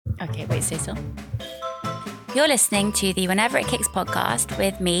Okay, wait, stay still. You're listening to the Whenever It Kicks podcast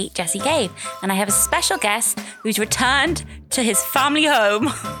with me, Jessie Cave, and I have a special guest who's returned to his family home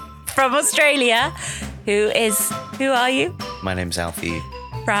from Australia. Who are you? My name's Alfie.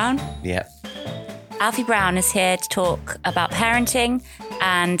 Brown? Yep. Alfie Brown is here to talk about parenting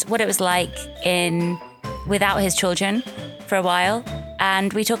and what it was like without his children for a while.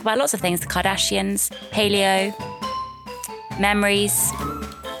 And we talk about lots of things, the Kardashians, paleo, memories,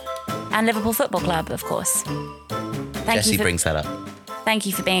 and Liverpool Football Club, of course. Jessie brings that up. Thank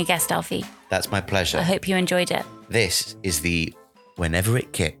you for being a guest, Alfie. That's my pleasure. I hope you enjoyed it. This is the Whenever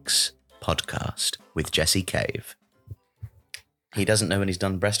It Kicks podcast with Jessie Cave. He doesn't know when he's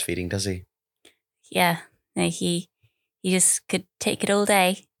done breastfeeding, does he? Yeah. No, he just could take it all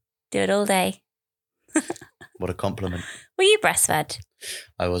day. Do it all day. What a compliment. Were you breastfed?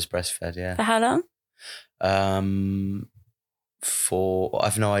 I was breastfed, yeah. For how long?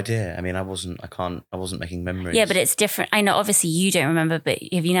 I've no idea. I mean, I wasn't making memories. Yeah, but it's different. I know, obviously you don't remember, but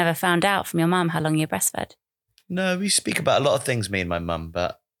have you never found out from your mum how long you breastfed? No, we speak about a lot of things, me and my mum,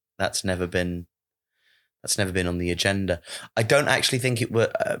 but that's never been on the agenda. I don't actually think it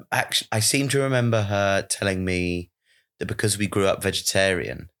were. I seem to remember her telling me that because we grew up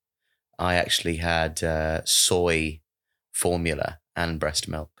vegetarian, I actually had soy formula and breast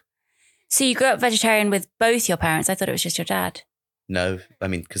milk. So you grew up vegetarian with both your parents? I thought it was just your dad. No, I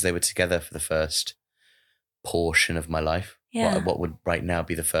mean, because they were together for the first portion of my life. Yeah. What would right now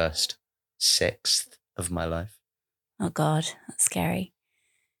be the first sixth of my life. Oh, God, that's scary.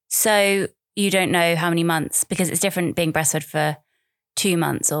 So you don't know how many months, because it's different being breastfed for 2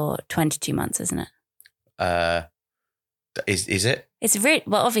 months or 22 months, isn't it? Is it? It's really,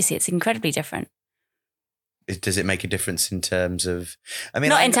 well, obviously it's incredibly different. Does it make a difference in terms of, I mean,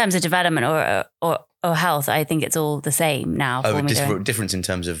 not in terms of development or health. I think it's all the same now. Oh, difference in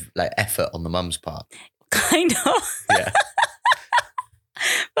terms of like effort on the mum's part. Kind of. Yeah.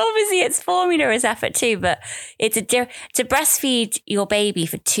 Obviously it's formula is effort too, but to breastfeed your baby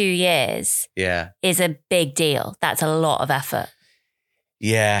for 2 years is a big deal. That's a lot of effort.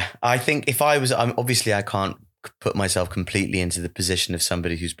 Yeah. I think if I was, obviously I can't put myself completely into the position of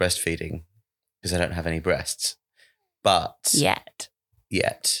somebody who's breastfeeding because I don't have any breasts, but yet.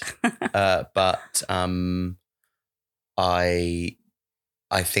 But I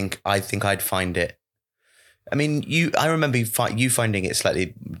think I'd find it. I mean, I remember you finding it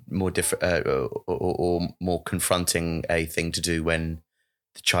slightly more different or more confronting a thing to do when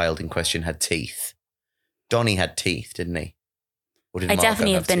the child in question had teeth. Donnie had teeth, didn't he? Or did I Margot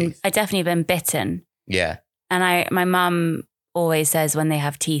definitely have have been. teeth? I definitely have been bitten. Yeah. And my mum always says when they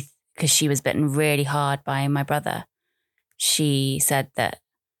have teeth, because she was bitten really hard by my brother, she said that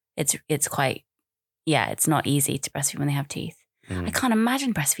it's quite, it's not easy to breastfeed when they have teeth. I can't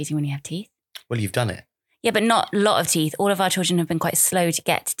imagine breastfeeding when you have teeth. Well, you've done it. Yeah, but not a lot of teeth. All of our children have been quite slow to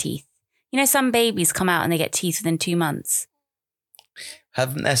get teeth. You know, some babies come out and they get teeth within 2 months.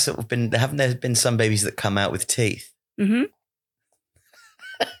 Haven't there been some babies that come out with teeth? Mm-hmm.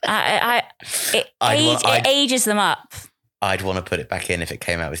 It ages them up. I'd want to put it back in if it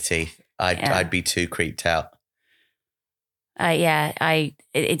came out with teeth. I'd be too creeped out.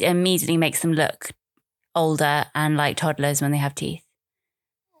 It immediately makes them look older and like toddlers when they have teeth.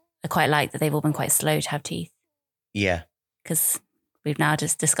 I quite like that they've all been quite slow to have teeth. Yeah. Because we've now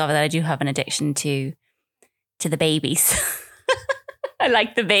just discovered that I do have an addiction to the babies. I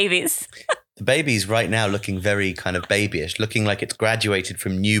like the babies. The baby's right now looking very kind of babyish, looking like it's graduated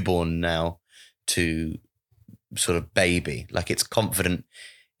from newborn now to sort of baby. Like it's confident.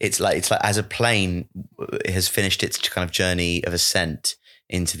 It's like as a plane has finished its kind of journey of ascent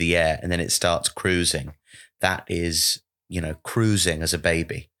into the air and then it starts cruising. That is, cruising as a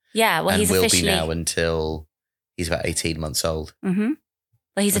baby. Yeah, well, and he's will officially be now until he's about 18 months old. Mm-hmm.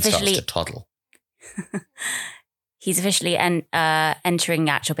 Well, he's officially starts to toddle. He's officially entering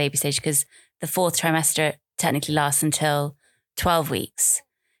actual baby stage because the 4th trimester technically lasts until 12 weeks.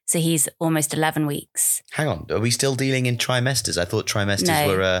 So he's almost 11 weeks. Hang on, are we still dealing in trimesters? I thought trimesters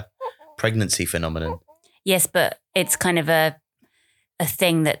were a pregnancy phenomenon. Yes, but it's kind of a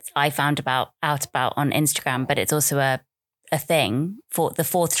thing that I found out about on Instagram, but it's also a thing. For the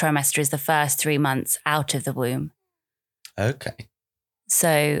 4th trimester is the first 3 months out of the womb. Okay.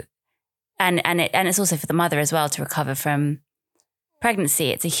 So, and it's also for the mother as well to recover from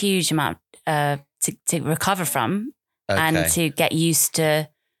pregnancy. It's a huge amount to recover from and to get used to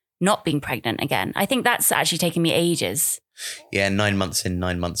not being pregnant again. I think that's actually taken me ages. Yeah, 9 months in,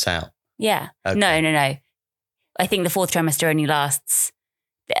 9 months out. Yeah. Okay. No. I think the 4th trimester only lasts,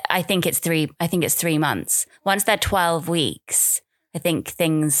 I think it's 3 months. Once they're 12 weeks, I think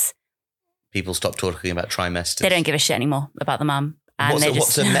things... People stop talking about trimesters. They don't give a shit anymore about the mum. And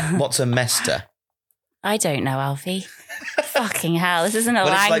What's a mester? I don't know, Alfie. Fucking hell. This isn't a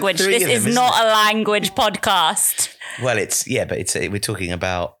language. Like this is not a language podcast. Well, we're talking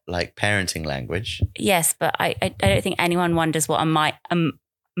about like parenting language. Yes, but I don't think anyone wonders what a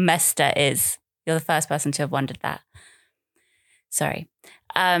mester is. You're the first person to have wondered that. Sorry.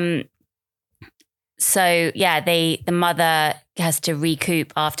 So yeah, the mother has to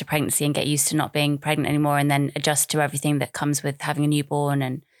recoup after pregnancy and get used to not being pregnant anymore, and then adjust to everything that comes with having a newborn.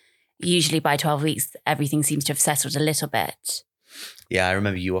 And usually by 12 weeks, everything seems to have settled a little bit. Yeah, I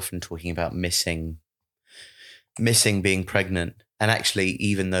remember you often talking about missing being pregnant. And actually,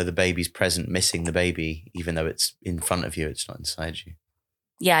 even though the baby's present, missing the baby, even though it's in front of you, it's not inside you.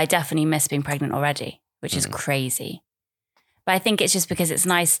 Yeah, I definitely miss being pregnant already, which is crazy. But I think it's just because it's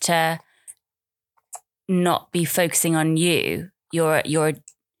nice to not be focusing on you. It's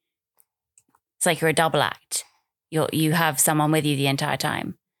like you're a double act. You have someone with you the entire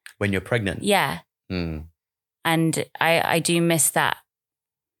time. When you're pregnant? Yeah. And I do miss that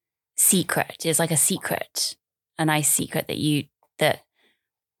secret. It's like a nice secret that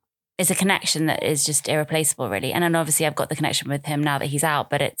is a connection that is just irreplaceable, really. And then obviously I've got the connection with him now that he's out,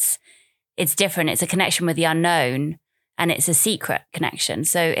 but it's different. It's a connection with the unknown, and it's a secret connection.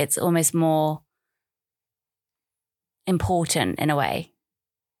 So it's almost more important in a way.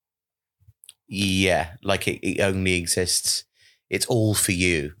 Yeah, like it only exists. It's all for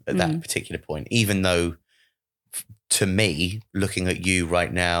you at that particular point, even though to me, looking at you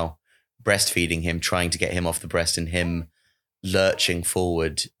right now, breastfeeding him, trying to get him off the breast and him lurching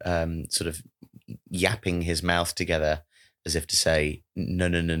forward, sort of yapping his mouth together as if to say,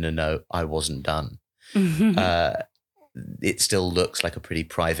 no, I wasn't done. It still looks like a pretty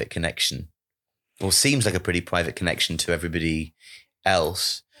private connection, or seems like a pretty private connection to everybody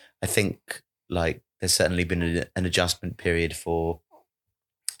else. I think like there's certainly been an adjustment period for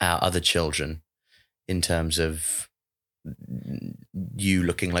our other children in terms of you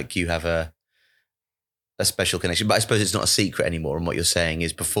looking like you have a special connection. But I suppose it's not a secret anymore. And what you're saying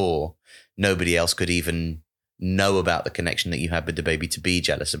is before, nobody else could even know about the connection that you had with the baby to be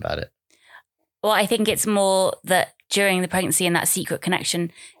jealous about it. Well, I think it's more that during the pregnancy and that secret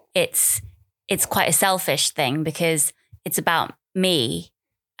connection, it's quite a selfish thing because it's about me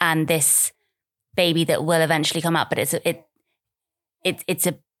and this baby that will eventually come up. But the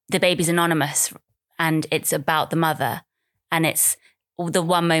baby's anonymous and it's about the mother, and it's the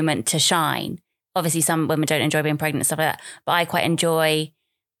one moment to shine. Obviously, some women don't enjoy being pregnant and stuff like that, but I quite enjoy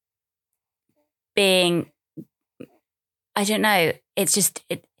being, I don't know, it's just,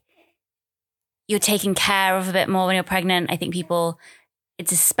 you're taken care of a bit more when you're pregnant. I think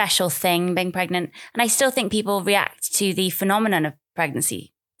it's a special thing being pregnant. And I still think people react to the phenomenon of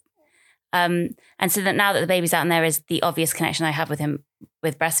pregnancy. And so that now that the baby's out and there is the obvious connection I have with him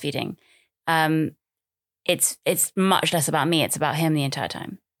with breastfeeding, it's much less about me. It's about him the entire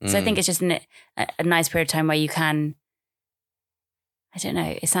time. So I think it's just a nice period of time where you can, I don't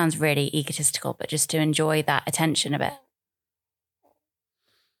know, it sounds really egotistical, but just to enjoy that attention a bit.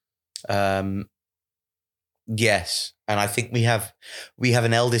 Yes. And I think we have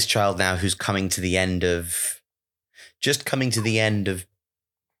an eldest child now who's coming to the end of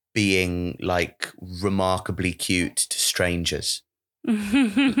being like remarkably cute to strangers.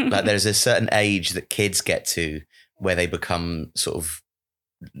 Like there's a certain age that kids get to where they become sort of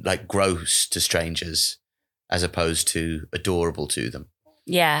like gross to strangers as opposed to adorable to them.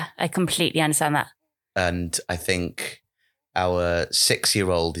 Yeah, I completely understand that. And I think our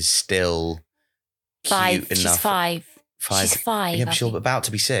 6-year-old is still cute enough. She's five. She's 5. Yeah, but she's about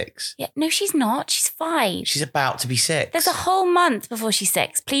to be 6. Yeah, no, she's not. She's 5. She's about to be 6. There's a whole month before she's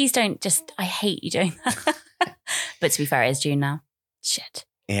 6. Please don't just, I hate you doing that. But to be fair, it is June now. Shit.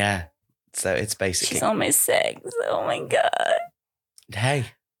 Yeah. So it's basically. She's almost 6. Oh my God.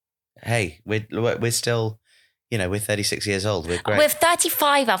 Hey, we're still, we're 36 years old. We're great. We're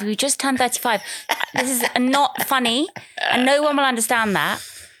 35, Alfie. We just turned 35. This is not funny. And no one will understand that.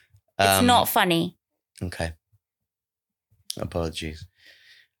 It's not funny. Okay. Apologies.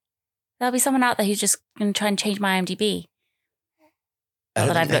 There'll be someone out there who's just going to try and change my IMDb. Not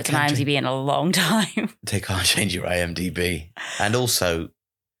that I've looked at my IMDb in a long time. They can't change your IMDb. And also...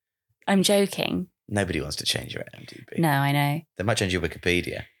 I'm joking. Nobody wants to change your IMDb. No, I know. They might change your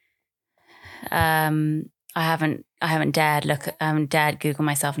Wikipedia. I haven't dared Google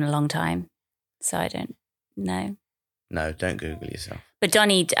myself in a long time. So I don't know. No, don't Google yourself. But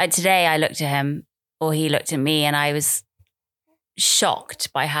Donnie, today I looked at him, or he looked at me, and I was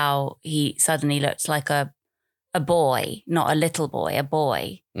shocked by how he suddenly looked like a a boy, not a little boy, a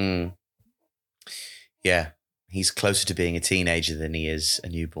boy. Mm. Yeah. He's closer to being a teenager than he is a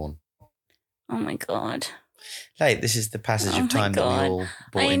newborn. Oh my God. Like, this is the passage of time that we all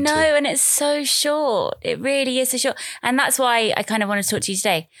bought into. I know, and it's so short. It really is so short. And that's why I kind of wanted to talk to you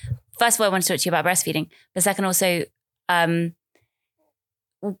today. First of all, I want to talk to you about breastfeeding. But second, also,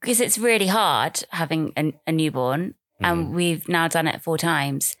 because it's really hard having a newborn. And we've now done it 4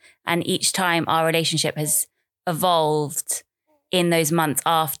 times. And each time our relationship has evolved in those months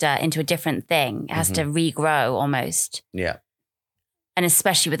after into a different thing. It has to regrow almost. Yeah. And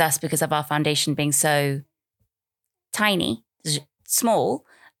especially with us because of our foundation being so tiny, small,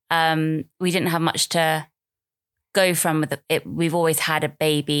 we didn't have much to go from with it. We've always had a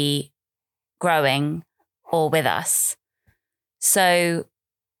baby growing or with us. So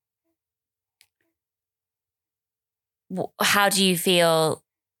how do you feel,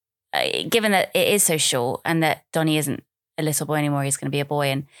 given that it is so short and that Donnie isn't a little boy anymore, he's going to be a boy,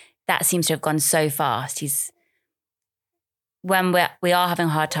 and that seems to have gone so fast. When we are having a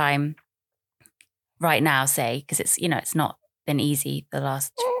hard time right now, say, because it's, you know, it's not been easy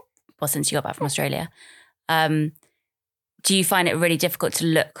since you got back from Australia. Do you find it really difficult to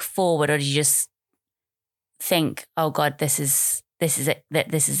look forward, or do you just think, oh God, this is it,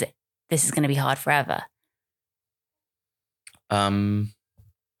 this is going to be hard forever?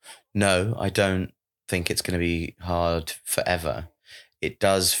 No, I don't think it's going to be hard forever. It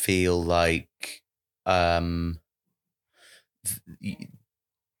does feel like, I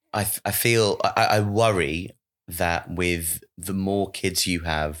worry that with the more kids you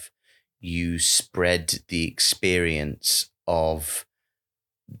have, you spread the experience of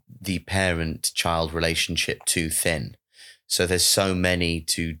the parent-child relationship too thin. So there's so many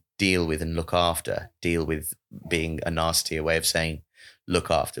to deal with and look after. Deal with being a nastier way of saying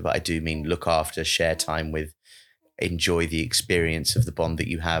look after, but I do mean look after, share time with, enjoy the experience of the bond that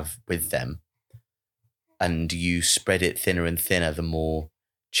you have with them. And you spread it thinner and thinner the more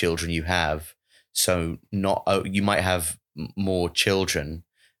children you have. So you might have more children,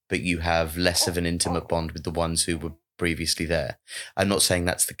 but you have less of an intimate bond with the ones who were previously there. I'm not saying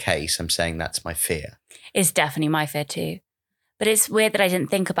that's the case. I'm saying that's my fear. It's definitely my fear too. But it's weird that I didn't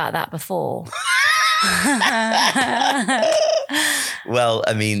think about that before. Well,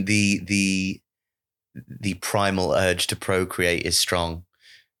 I mean, the primal urge to procreate is strong.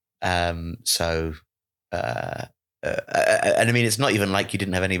 And I mean, it's not even like you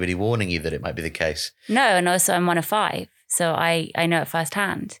didn't have anybody warning you that it might be the case. No, and also I'm one of 5. So I know it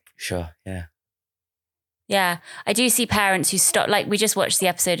firsthand. Sure, yeah. Yeah, I do see parents who stop. Like, we just watched the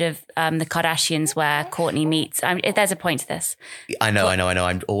episode of the Kardashians where Kourtney meets. There's a point to this. I know.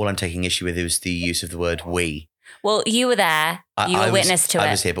 All I'm taking issue with is the use of the word we. Well, you were there. You were witness to it.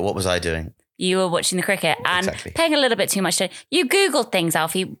 I was here, but what was I doing? You were watching the cricket and paying a little bit too much attention. You Googled things,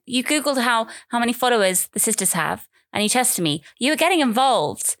 Alfie. You Googled how many followers the sisters have, and you tested me. You were getting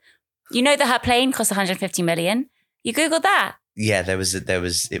involved. You know that her plane cost 150 million. You Googled that. Yeah, it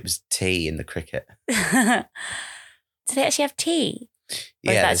was tea in the cricket. Do they actually have tea?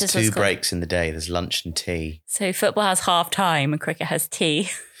 Yeah, there's 2 breaks in the day. There's lunch and tea. So football has half time and cricket has tea.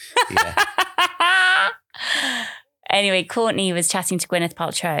 Yeah. Anyway, Kourtney was chatting to Gwyneth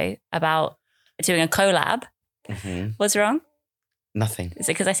Paltrow about doing a collab. Mm-hmm. What's wrong? Nothing. Is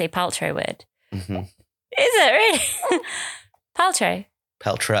it because I say Paltrow weird? Mm-hmm. Is it really? Paltrow.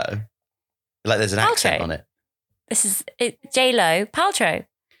 Like there's an accent on it. This is J-Lo, Paltrow.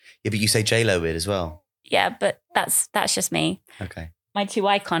 Yeah, but you say J-Lo weird as well. Yeah, but that's just me. Okay. My 2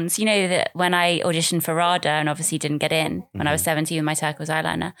 icons. You know that when I auditioned for RADA and obviously didn't get in when I was 17 with my turquoise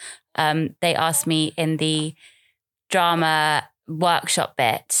eyeliner, they asked me in the drama workshop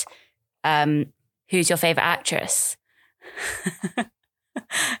bit, who's your favourite actress?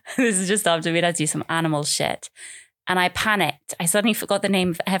 This is just after we'd had to do some animal shit. And I panicked. I suddenly forgot the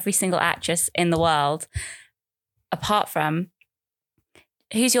name of every single actress in the world, apart from,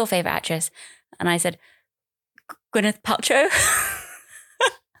 who's your favourite actress? And I said, Gwyneth Paltrow.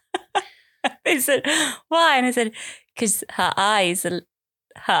 They said, why? And I said, because her eyes are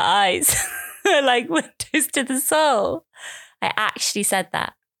like windows to the soul. I actually said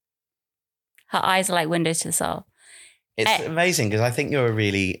that. Her eyes are like windows to the soul. It's amazing because I think you're a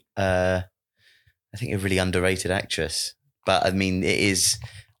really underrated actress. But I mean,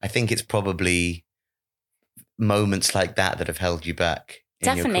 I think it's probably moments like that have held you back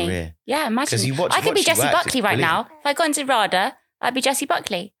in your career. Yeah, imagine. I could be Jessie Buckley right now. If I got into RADA, I'd be Jessie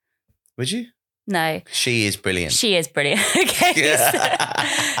Buckley. Would you? No. She is brilliant. She is brilliant. Okay.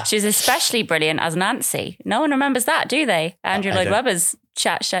 She's especially brilliant as Nancy. No one remembers that, do they? Andrew Lloyd Webber's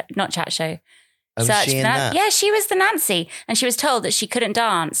not chat show. Oh, was search she for in that? Yeah, she was the Nancy, and she was told that she couldn't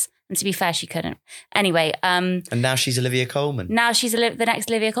dance. And to be fair, she couldn't. Anyway, And now she's Olivia Colman. now she's the next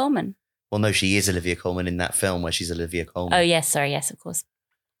Olivia Colman. Well, no, she is Olivia Colman in that film where she's Olivia Colman. Oh yes, sorry, yes, of course.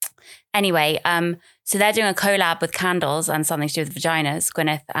 Anyway, so they're doing a collab with candles and something to do with vaginas,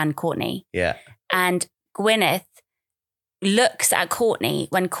 Gwyneth and Courtney. Yeah. And Gwyneth looks at Courtney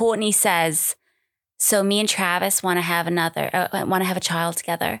when Courtney says, "So me and Travis want to have a child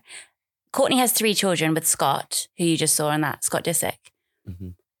together." Courtney has 3 children with Scott, who you just saw in that, Scott Disick. Mm-hmm.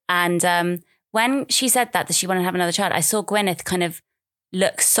 And when she said that she wanted to have another child, I saw Gwyneth kind of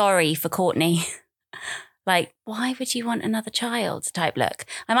look sorry for Courtney. Like, why would you want another child type look?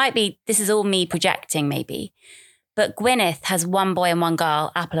 This is all me projecting maybe. But Gwyneth has 1 boy and 1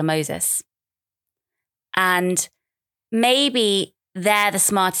 girl, Apple and Moses. And maybe they're the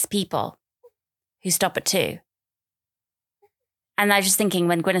smartest people who stop at 2. And I was just thinking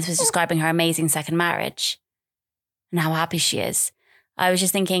when Gwyneth was describing her amazing second marriage and how happy she is, I was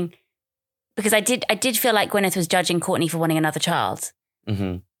just thinking, because I did feel like Gwyneth was judging Courtney for wanting another child.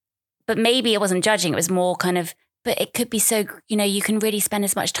 Mm-hmm. But maybe it wasn't judging. It was more kind of, but it could be so, you can really spend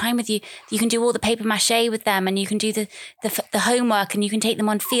as much time with you. You can do all the paper mache with them, and you can do the homework, and you can take them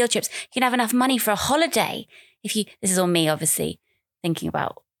on field trips. You can have enough money for a holiday. This is all me, obviously, thinking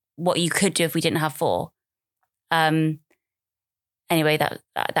about what you could do if we didn't have 4. Anyway, that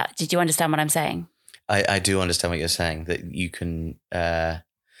did you understand what I'm saying? I do understand what you're saying, that you can, that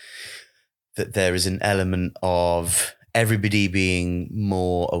there is an element of everybody being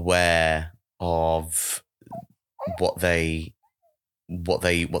more aware of what they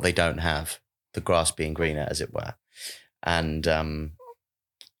don't have, the grass being greener, as it were. And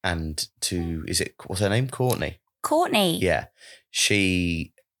what's her name? Courtney. Yeah.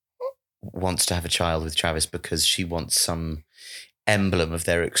 She wants to have a child with Travis because she wants some emblem of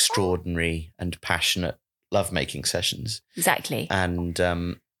their extraordinary and passionate lovemaking sessions. Exactly. And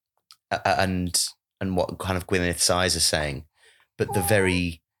what kind of Gwyneth's eyes are saying, but the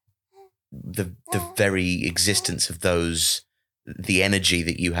very existence of those, the energy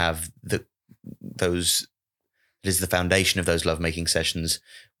that you have, that is the foundation of those lovemaking sessions,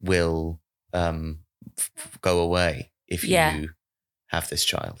 will go away if you have this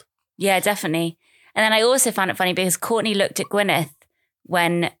child. Yeah, definitely. And then I also found it funny because Courtney looked at Gwyneth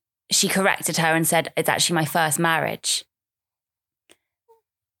when she corrected her and said, "It's actually my first marriage,"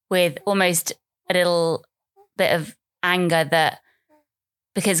 with almost a little bit of anger, that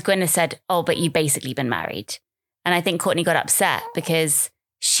because Gwyneth said, "Oh, but you've basically been married." And I think Courtney got upset because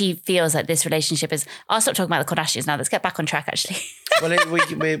she feels like this relationship is... I'll stop talking about the Kardashians now. Let's get back on track, actually. Well,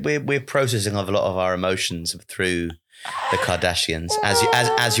 we're processing a lot of our emotions through the Kardashians,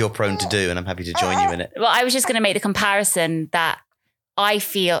 as you're prone to do, and I'm happy to join you in it. Well, I was just going to make the comparison that I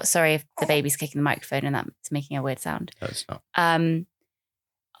feel... Sorry if the baby's kicking the microphone and that's making a weird sound. No, it's not.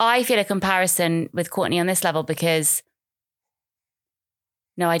 I feel a comparison with Courtney on this level because...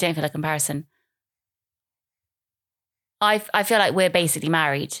 No, I don't feel a comparison. I feel like we're basically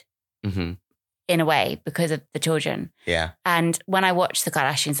married mm-hmm. in a way because of the children. Yeah. And when I watch the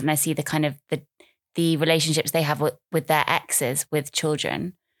Kardashians and I see the kind of the relationships they have with their exes with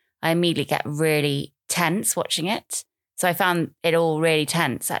children, I immediately get really tense watching it. So I found it all really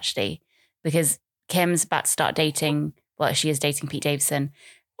tense, actually, because Kim's about to start dating, well, she is dating Pete Davidson.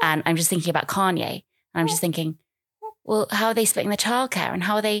 And I'm just thinking about Kanye. And I'm just thinking, well, how are they splitting the childcare? And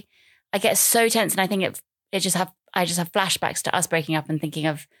how are they... I get so tense, and I think I just have flashbacks to us breaking up and thinking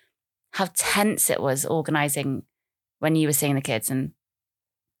of how tense it was organising when you were seeing the kids, and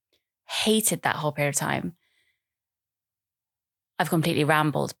hated that whole period of time. I've completely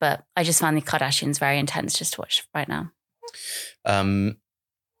rambled, but I just found the Kardashians very intense just to watch right now.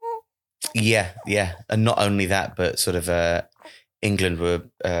 Yeah. And not only that, but sort of England were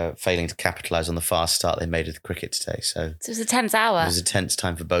failing to capitalise on the fast start they made with cricket today. So it was a tense hour. It was a tense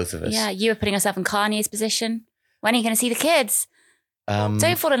time for both of us. Yeah, you were putting yourself in Kanye's position. When are you going to see the kids?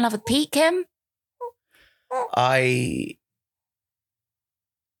 Don't fall in love with Pete, Kim.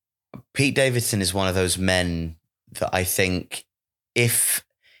 Pete Davidson is one of those men that I think if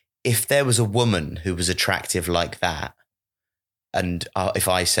there was a woman who was attractive like that, and if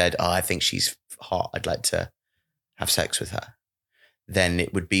I said, I think she's hot, I'd like to have sex with her, then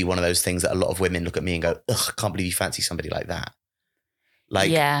it would be one of those things that a lot of women look at me and go, ugh, I can't believe you fancy somebody like that.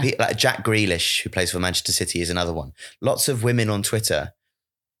 Like Jack Grealish, who plays for Manchester City, is another one. Lots of women on Twitter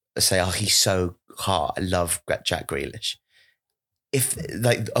say, oh, he's so hot. I love Jack Grealish. If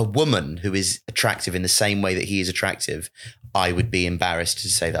like a woman who is attractive in the same way that he is attractive, I would be embarrassed to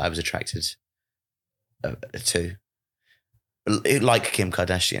say that I was attracted to. like Kim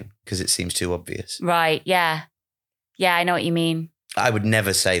Kardashian, because it seems too obvious. Right. Yeah. Yeah, I know what you mean. I would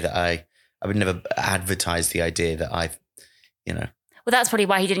never say that I would never advertise the idea that Well, that's probably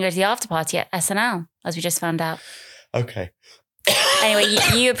why he didn't go to the after party at SNL, as we just found out. Okay. Anyway,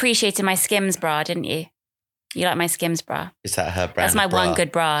 you appreciated my Skims bra, didn't you? You like my Skims bra? Is that her brand? That's my bra? one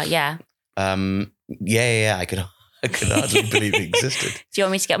good bra, yeah. Yeah. I could hardly believe it existed. Do you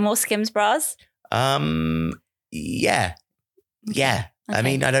want me to get more Skims bras? Yeah. Okay. I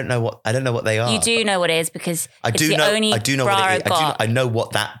mean, I don't know what they are. You do know what it is because I do know what it is. I know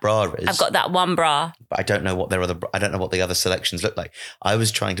what that bra is. I've got that one bra. But I don't know what the other selections look like. I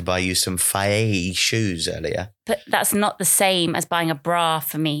was trying to buy you some Faye shoes earlier. But that's not the same as buying a bra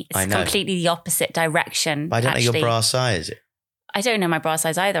for me. It's completely the opposite direction. But I don't know your bra size. I don't know my bra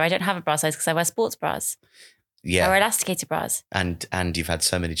size either. I don't have a bra size because I wear sports bras. Yeah. Or elasticated bras. And you've had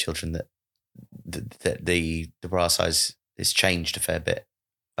so many children that the bra size has changed a fair bit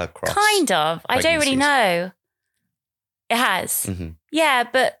across. Kind of. I don't really know. It has. Mm-hmm. Yeah,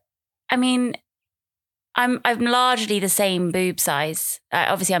 but I mean, I'm largely the same boob size.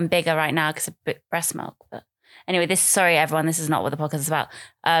 Obviously, I'm bigger right now because of breast milk. But anyway, sorry everyone, this is not what the podcast is about.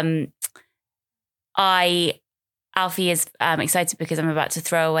 Alfie is excited because I'm about to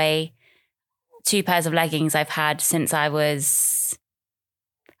throw away 2 pairs of leggings I've had for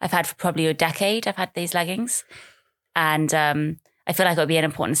probably a decade. I've had these leggings. And I feel like it would be an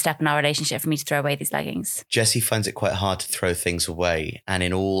important step in our relationship for me to throw away these leggings. Jessie finds it quite hard to throw things away. And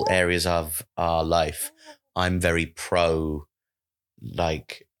in all areas of our life, I'm very pro,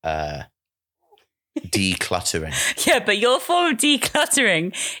 decluttering. Yeah, but your form of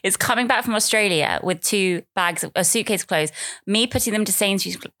decluttering is coming back from Australia with 2 bags, a suitcase of clothes, me putting them to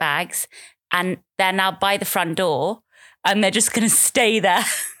Sainsbury's bags, and they're now by the front door, and they're just going to stay there.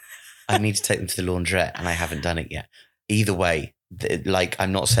 I need to take them to the laundrette, and I haven't done it yet. Either way,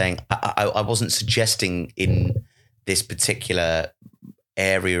 I'm not saying I wasn't suggesting in this particular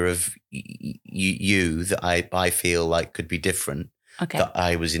area of you that I feel like could be different. Okay. That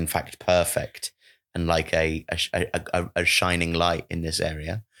I was in fact perfect and like a shining light in this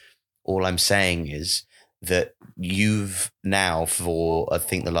area. All I'm saying is that you've now for I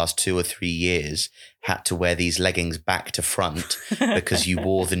think the last 2 or 3 years had to wear these leggings back to front because you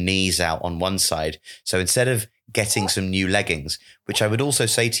wore the knees out on one side. So instead of getting some new leggings, which I would also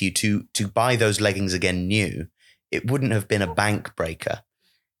say to you to buy those leggings again new, it wouldn't have been a bank breaker.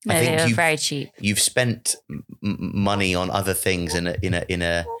 No, they were very cheap. You've spent money on other things in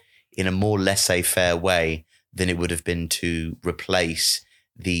a more laissez-faire way than it would have been to replace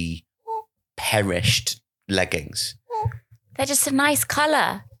the perished leggings. They're just a nice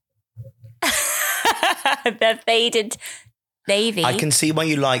colour. They're faded navy. I can see why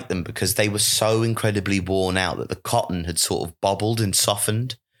you like them because they were so incredibly worn out that the cotton had sort of bobbled and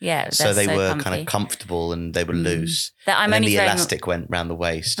softened. Yeah, so they were comfy. kind of comfortable and they were loose. And then the elastic went round the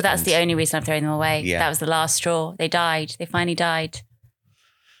waist. But that's the only reason I'm throwing them away. Yeah. That was the last straw. They died. They finally died.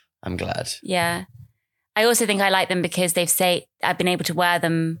 I'm glad. Yeah. I also think I like them because I've been able to wear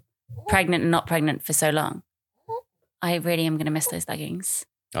them pregnant and not pregnant for so long. I really am going to miss those leggings.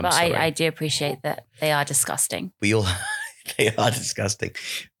 But I do appreciate that they are disgusting. They are disgusting.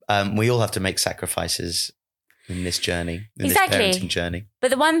 We all have to make sacrifices in this journey, this parenting journey.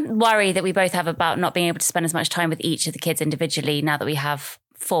 But the one worry that we both have about not being able to spend as much time with each of the kids individually now that we have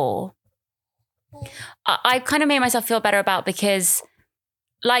 4, I kind of made myself feel better about because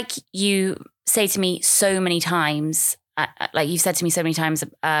like you say to me so many times, like you've said to me so many times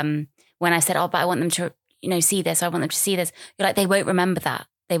when I said, but I want them to, see this. I want them to see this. You're like, they won't remember that.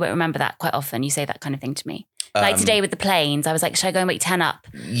 They won't remember that quite often. You say that kind of thing to me. Like today with the planes, I was like, should I go and wake 10 up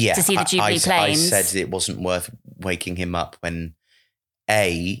to see the Jubilee planes? I said it wasn't worth waking him up when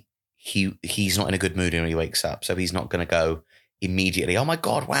he's not in a good mood when he wakes up. So he's not going to go immediately, oh my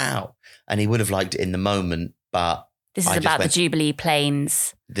God, wow. And he would have liked it in the moment, but this is about the Jubilee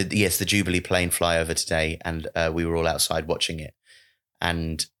planes. The Jubilee plane flyover today. And we were all outside watching it.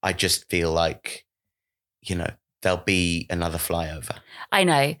 And I just feel like, there'll be another flyover. I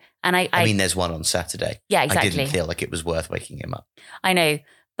know. And I mean, there's one on Saturday. Yeah, exactly. I didn't feel like it was worth waking him up. I know.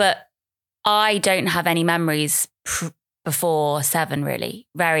 But I don't have any memories before 7, really.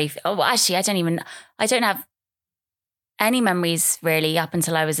 Actually, I don't have any memories really up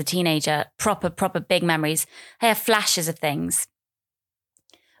until I was a teenager. Proper big memories. I have flashes of things.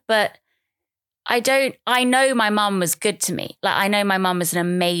 But I know my mum was good to me. Like, I know my mum was an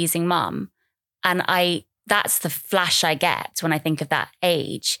amazing mum. And that's the flash I get when I think of that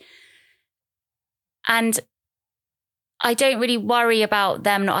age. And I don't really worry about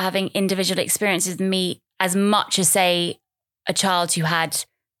them not having individual experiences with me as much as, say, a child who had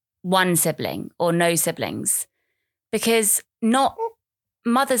one sibling or no siblings, because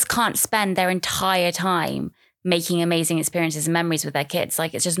mothers can't spend their entire time making amazing experiences and memories with their kids.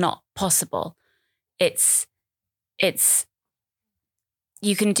 Like, it's just not possible. It's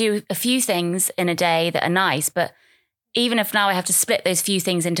you can do a few things in a day that are nice, but even if now I have to split those few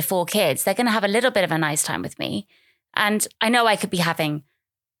things into 4 kids, they're going to have a little bit of a nice time with me. And I know I could be having,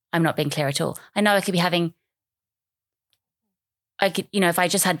 I'm not being clear at all. I know I could be having, I could, if I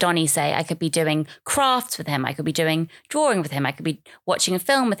just had Donnie, say, I could be doing crafts with him. I could be doing drawing with him. I could be watching a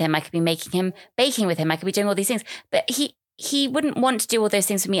film with him. I could be making him, baking with him. I could be doing all these things. But he wouldn't want to do all those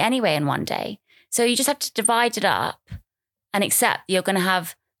things with me anyway in one day. So you just have to divide it up and accept you're going to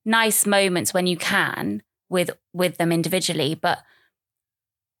have nice moments when you can with them individually. But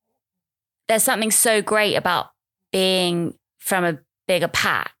there's something so great about being from a bigger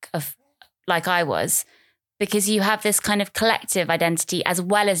pack of, like I was, because you have this kind of collective identity as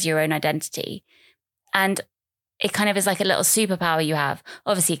well as your own identity. And it kind of is like a little superpower you have.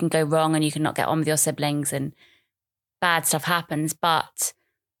 Obviously, it can go wrong and you can not get on with your siblings and bad stuff happens. But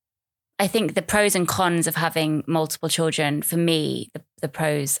I think the pros and cons of having multiple children, for me, the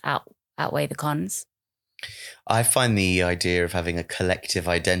pros outweigh the cons. I find the idea of having a collective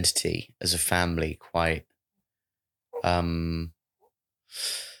identity as a family quite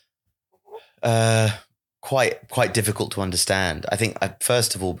quite difficult to understand. I think,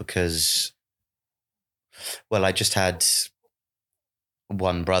 first of all, because, well, I just had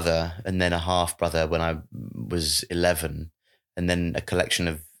one brother and then a half brother when I was 11, and then a collection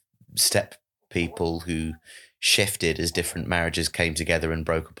of step people who shifted as different marriages came together and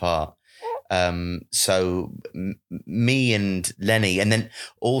broke apart. So me and Lenny, and then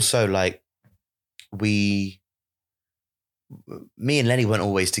also like me and Lenny weren't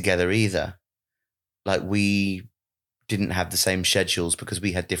always together either. Like, we didn't have the same schedules because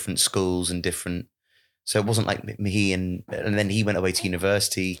we had different schools and different. So it wasn't like me and then he went away to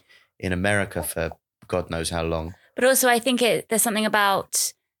university in America for God knows how long. But also, I think there's something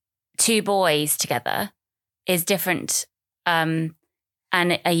about 2 boys together is different and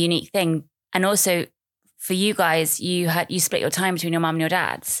a unique thing. And also, for you guys, you split your time between your mum and your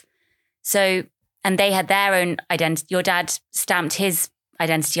dad's. So, and they had their own identity. Your dad stamped his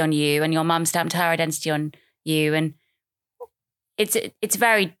identity on you, and your mum stamped her identity on you, and it's a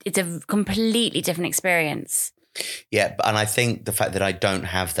completely different experience. Yeah, and I think the fact that I don't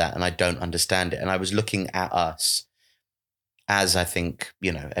have that and I don't understand it, and I was looking at us as I think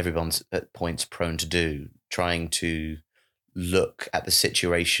everyone's at points prone to do, trying to look at the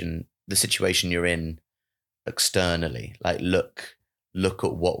situation you're in externally, like look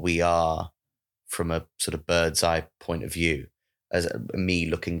at what we are from a sort of bird's eye point of view, as me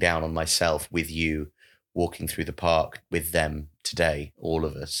looking down on myself with you walking through the park with them today, all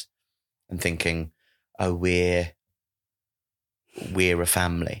of us, and thinking, oh, we're a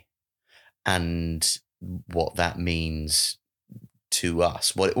family, and what that means to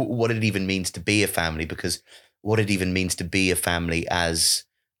us, what it even means to be a family, because what it even means to be a family as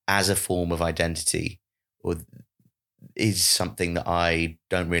a form of identity is something that I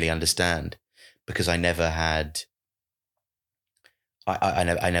don't really understand, because I never had I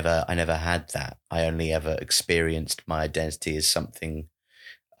never had that. I only ever experienced my identity as something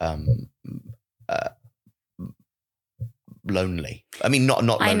lonely. I mean, not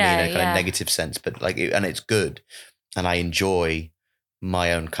lonely in a kind of negative sense, but like, and it's good, and I enjoy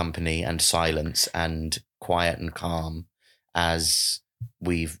my own company and silence and quiet and calm, as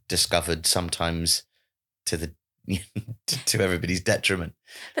we've discovered sometimes to the to everybody's detriment.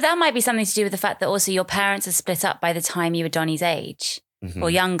 But that might be something to do with the fact that also your parents are split up by the time you were Donnie's age, or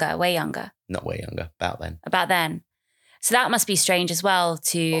younger, way younger. Not way younger, about then. So that must be strange as well,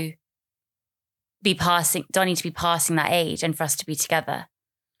 to be Donnie to be passing that age and for us to be together.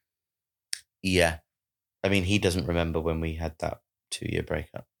 Yeah. I mean, he doesn't remember when we had that 2-year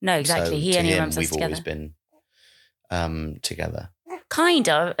breakup. No, exactly. So he only remembers us together. We've always been together. Kind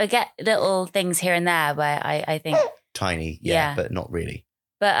of. I get little things here and there where I think tiny, yeah, but not really.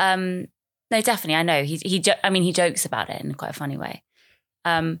 But no, definitely, I know he jokes about it in quite a funny way.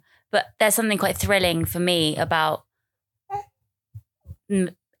 But there's something quite thrilling for me about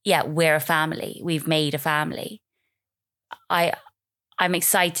we're a family. We've made a family. I'm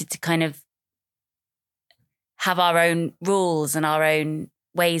excited to kind of have our own rules and our own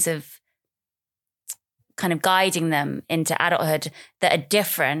ways of kind of guiding them into adulthood that are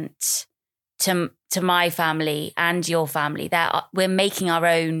different to my family and your family. We're making our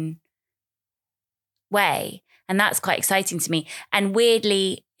own way, and that's quite exciting to me. And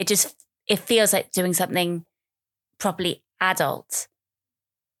weirdly, it feels like doing something properly adult.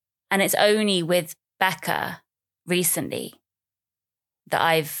 And it's only with Becca recently that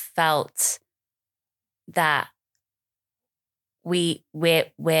I've felt that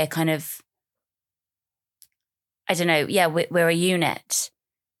we're kind of, I don't know, yeah, we're a unit.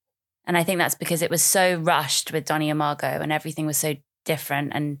 And I think that's because it was so rushed with Donnie and Margot and everything was so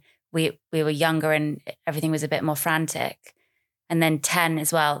different. And we were younger and everything was a bit more frantic. And then 10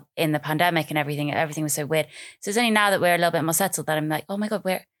 as well in the pandemic and everything was so weird. So it's only now that we're a little bit more settled that I'm like, oh my God,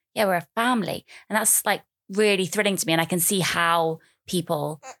 we're a family. And that's like really thrilling to me. And I can see how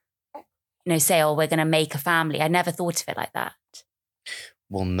people, say, oh, we're going to make a family. I never thought of it like that.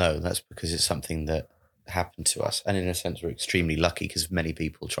 Well, no, that's because it's something that happened to us. And in a sense, we're extremely lucky because many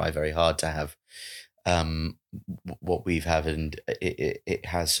people try very hard to have what we've had, and it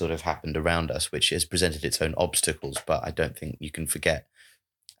has sort of happened around us, which has presented its own obstacles. But I don't think you can forget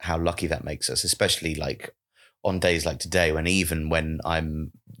how lucky that makes us, especially like on days like today, when even when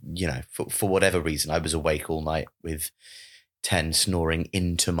I'm, for whatever reason, I was awake all night with 10 snoring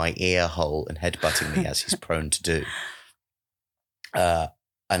into my ear hole and headbutting me as he's prone to do. And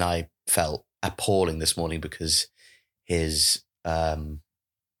I felt appalling this morning because his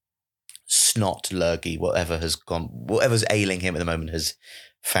snot lurgy, whatever's ailing him at the moment has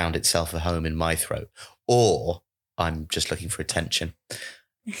found itself a home in my throat, or I'm just looking for attention.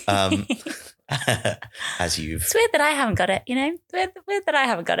 As you've... It's weird that I haven't got it, weird that I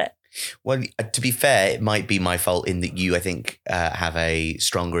haven't got it. Well, to be fair, it might be my fault in that you, I think, have a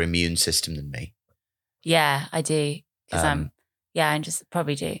stronger immune system than me. Yeah, I do. Because I just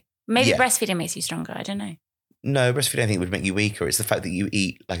probably do. Maybe breastfeeding makes you stronger. I don't know. No, breastfeeding I think would make you weaker. It's the fact that you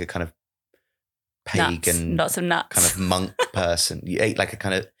eat like a kind of pagan, lots of nuts, kind of monk person. You ate like a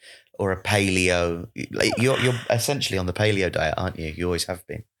kind of, or a paleo. Like you're essentially on the paleo diet, aren't you? You always have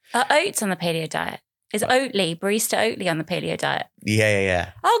been. Are oats on the paleo diet? Is barista Oatly on the paleo diet?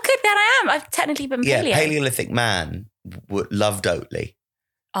 Yeah. Oh, good. Then I am. I've technically been paleo. Yeah, Paleolithic man loved Oatly.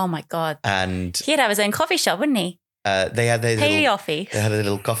 Oh my God. And he'd have his own coffee shop, wouldn't he? They had their Paleo-offie. They had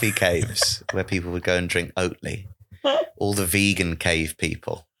little coffee caves where people would go and drink Oatly. All the vegan cave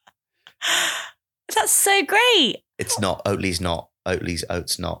people. That's so great. It's not. Oatly's not. Oatly's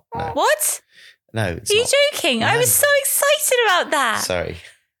oats not. No. What? No, it's Are you not. joking? No. I was so excited about that. Sorry.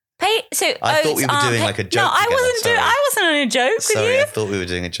 I thought we were doing like a joke. No, I wasn't on a joke. Sorry, with you. I thought we were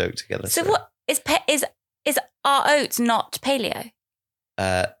doing a joke together. So what is our oats not paleo?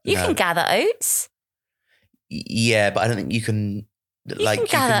 You can gather oats. Yeah, but I don't think you can. You can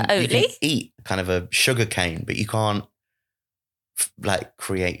gather Oatly. You can eat kind of a sugar cane, but you can't like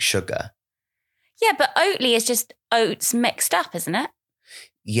create sugar. Yeah, but Oatly is just oats mixed up, isn't it?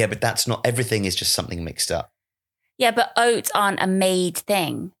 Yeah, but that's not everything. Is just something mixed up. Yeah, but oats aren't a made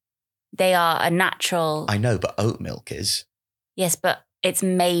thing. They are a natural... I know, but oat milk is. Yes, but it's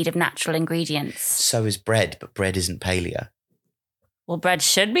made of natural ingredients. So is bread, but bread isn't paleo. Well, bread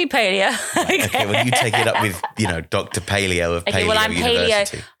should be paleo. Right, okay, well, you take it up with, Dr. Paleo of Paleo I'm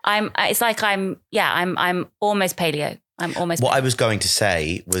University. Paleo. I'm almost paleo. What I was going to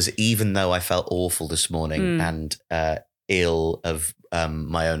say was, even though I felt awful this morning and ill of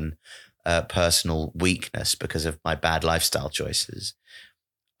my own personal weakness because of my bad lifestyle choices,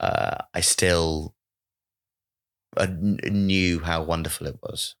 I still knew how wonderful it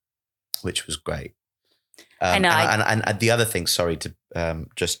was, which was great. I know. And the other thing, sorry to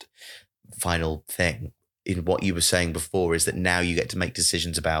just final thing in what you were saying before, is that now you get to make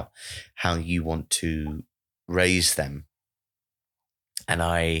decisions about how you want to raise them. And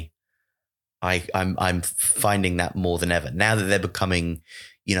I'm finding that more than ever now that they're becoming,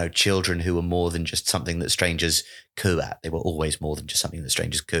 children who are more than just something that strangers coo at. They were always more than just something that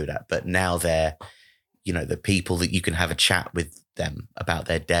strangers cooed at, but now they're, the people that you can have a chat with them about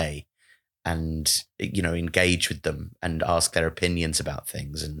their day and, engage with them and ask their opinions about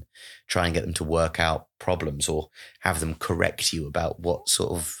things and try and get them to work out problems or have them correct you about what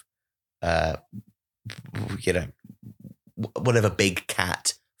sort of, whatever big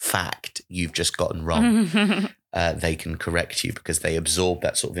cat fact you've just gotten wrong. They can correct you because they absorb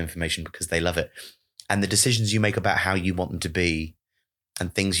that sort of information because they love it. And the decisions you make about how you want them to be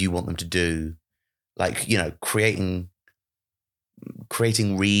and things you want them to do, like, creating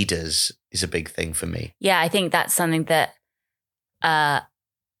readers is a big thing for me. Yeah, I think that's something that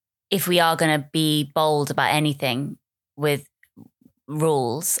if we are going to be bold about anything with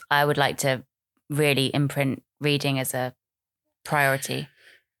rules, I would like to really imprint reading as a priority.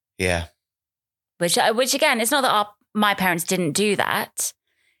 Yeah. Which again, it's not that my parents didn't do that.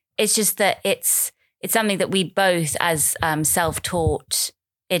 It's just that it's something that we both, as self-taught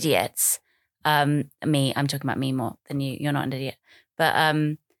idiots, Me, I'm talking about me more than you. You're not an idiot.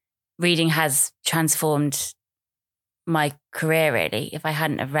 But reading has transformed my career, really. If I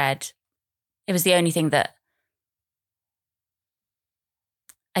hadn't have read, it was the only thing that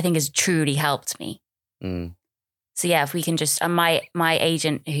I think has truly helped me. Mm. So yeah, if we can just, my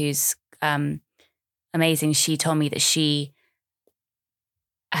agent, who's amazing, she told me that she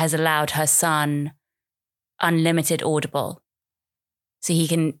has allowed her son unlimited Audible, so he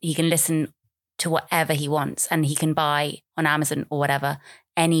can listen to whatever he wants, and he can buy on Amazon or whatever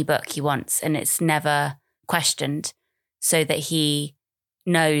any book he wants, and it's never questioned, so that he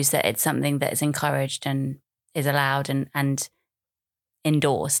knows that it's something that is encouraged and is allowed and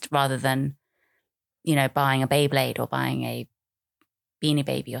endorsed, rather than, you know, buying a Beyblade or buying a Beanie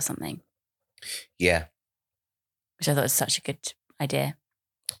Baby or something. Yeah. Which I thought was such a good idea.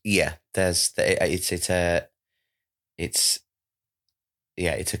 Yeah, it's a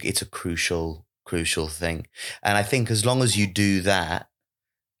crucial thing. And I think as long as you do that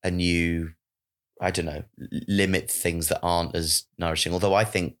and you, I don't know, limit things that aren't as nourishing, although I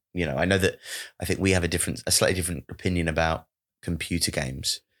think, you know, I think we have a slightly different opinion about computer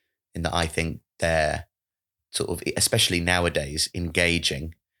games, in that I think they're sort of, especially nowadays,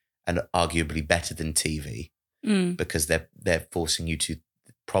 engaging and arguably better than TV, because they're forcing you to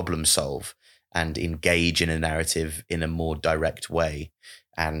problem solve and engage in a narrative in a more direct way.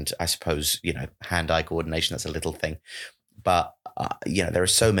 And I suppose, you know, hand-eye coordination, that's a little thing. But, you know, there are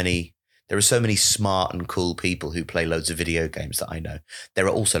so many smart and cool people who play loads of video games that I know. There are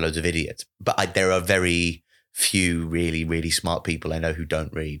also loads of idiots, but there are very few really, really smart people I know who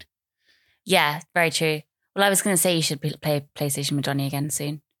don't read. Yeah, very true. Well, I was going to say you should play PlayStation with Johnny again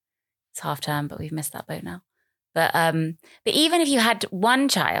soon. It's half term, but we've missed that boat now. But even if you had one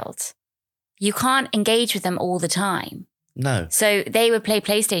child, you can't engage with them all the time. No. So they would play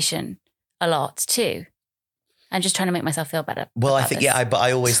PlayStation a lot too. I'm just trying to make myself feel better. Well, I think, but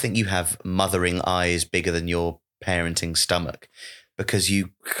I always think you have mothering eyes bigger than your parenting stomach, because you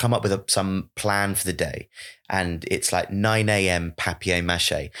come up with some plan for the day, and it's like 9 a.m.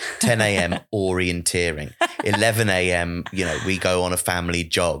 papier-mâché, 10 a.m. orienteering, 11 a.m., you know, we go on a family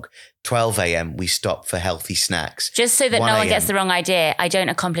jog, 12 a.m. we stop for healthy snacks. Just so that no one gets the wrong idea, I don't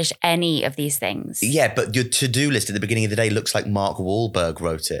accomplish any of these things. Yeah, but your to-do list at the beginning of the day looks like Mark Wahlberg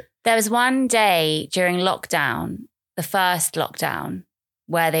wrote it. There was one day during lockdown, the first lockdown,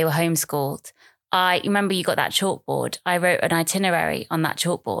 where they were homeschooled. You remember you got that chalkboard. I wrote an itinerary on that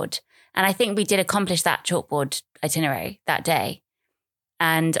chalkboard. And I think we did accomplish that chalkboard itinerary that day.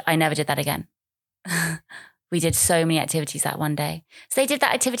 And I never did that again. We did so many activities that one day. So they did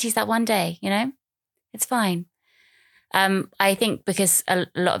that activities that one day, you know? It's fine. I think because a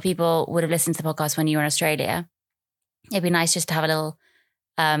lot of people would have listened to the podcast when you were in Australia, it'd be nice just to have a little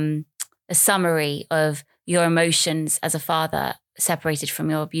a summary of your emotions as a father separated from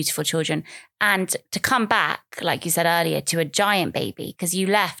your beautiful children, and to come back, like you said earlier, to a giant baby, because you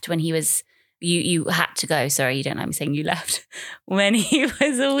left when he was, you had to go. Sorry, you don't like me saying you left when he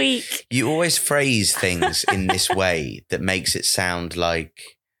was a week. You always phrase things in this way that makes it sound like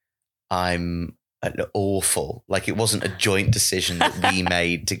I'm awful, like it wasn't a joint decision that we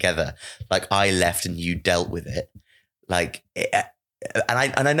made together. Like I left and you dealt with it. Like,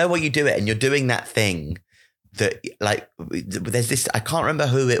 and I know why you do it, and you're doing that thing that, like, there's this, I can't remember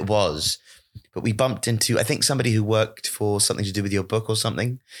who it was, but we bumped into, I think, somebody who worked for something to do with your book or something,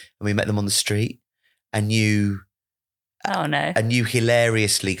 and we met them on the street, and you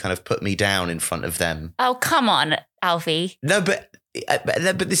hilariously kind of put me down in front of them. Oh, come on, Alfie. No, but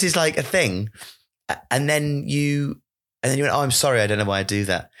this is like a thing. And then you went, oh, I'm sorry, I don't know why I do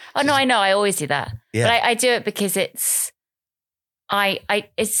that. Oh, no, I know, I always do that. Yeah. But I do it because it's,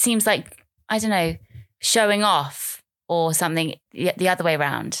 it seems like, I don't know, showing off or something the other way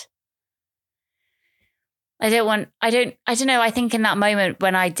around. I don't know. I think in that moment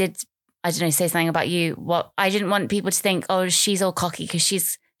when I did, I don't know, say something about you, I didn't want people to think, oh, she's all cocky because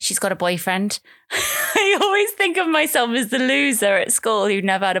she's got a boyfriend. I always think of myself as the loser at school who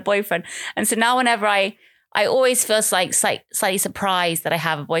never had a boyfriend. And so now whenever I always feel like slightly surprised that I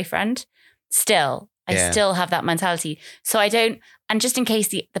have a boyfriend still. I still have that mentality. So I don't, and just in case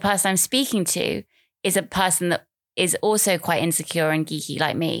the person I'm speaking to is a person that is also quite insecure and geeky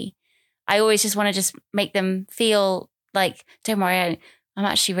like me, I always just want to just make them feel like, don't worry, I'm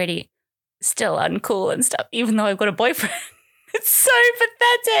actually really still uncool and stuff, even though I've got a boyfriend. It's so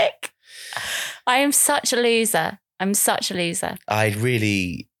pathetic. I am such a loser. I'm such a loser. I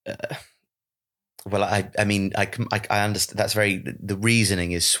really, well, I mean, I understand. That's the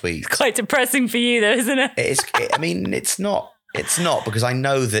reasoning is sweet. It's quite depressing for you though, isn't it? I mean, it's not because I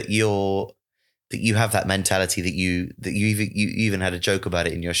know that you're you have that mentality that you even had a joke about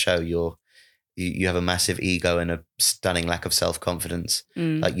it in your show. You have a massive ego and a stunning lack of self-confidence.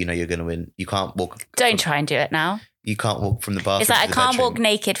 Like, you know, you're going to win. You can't walk. Don't try and do it now. You can't walk from the bathroom. It's like, to the I can't bedroom. walk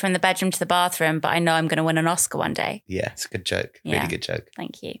naked from the bedroom to the bathroom, but I know I'm going to win an Oscar one day. Yeah, it's a good joke. Yeah. Really good joke.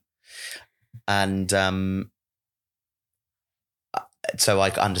 Thank you. And so I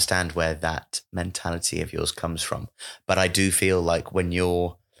understand where that mentality of yours comes from. But I do feel like when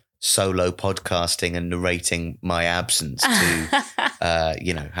you're solo podcasting and narrating my absence to,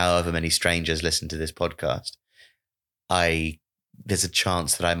 you know, however many strangers listen to this podcast, there's a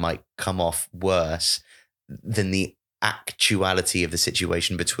chance that I might come off worse than the actuality of the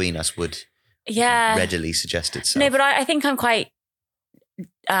situation between us would readily suggest itself. No, but I think I'm quite,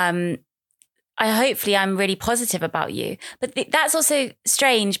 hopefully I'm really positive about you. But that's also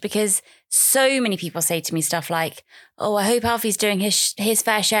strange because so many people say to me stuff like, oh, I hope Alfie's doing his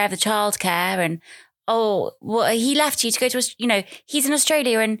fair share of the childcare, and oh, well, he left you to go to, you know, he's in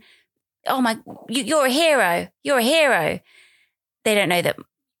Australia, and oh my, you're a hero. You're a hero. They don't know that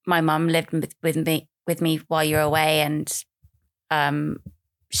my mum lived with me while you were away, and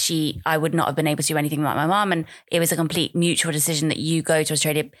I would not have been able to do anything without my mum, and it was a complete mutual decision that you go to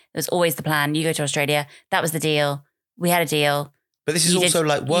Australia. It was always the plan. You go to Australia. That was the deal. We had a deal. But this is also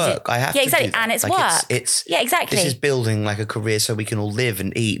like work. I have to exactly, do that. And it's like work. It's yeah, exactly. This is building like a career so we can all live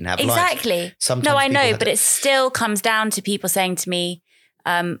and eat and have lives. Exactly. Sometimes no, I know, but it still comes down to people saying to me,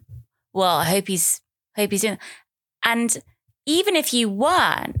 well, I hope he's doing. And even if you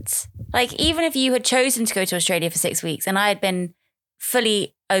weren't, like, even if you had chosen to go to Australia for 6 weeks and I had been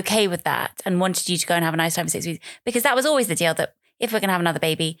fully okay with that and wanted you to go and have a nice time for 6 weeks, because that was always the deal, that if we're going to have another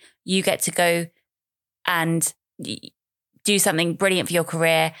baby, you get to go and do something brilliant for your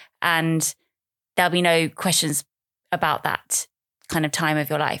career, and there'll be no questions about that kind of time of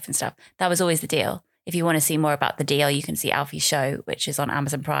your life and stuff. That was always the deal. If you want to see more about the deal, you can see Alfie's show, which is on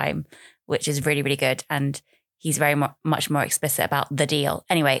Amazon Prime, which is really, really good. And he's very much more explicit about the deal.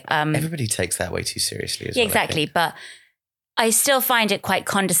 Anyway. Everybody takes that way too seriously as well. Exactly. But I still find it quite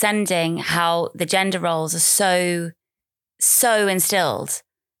condescending how the gender roles are so instilled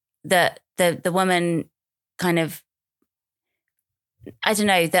that the woman kind of, I don't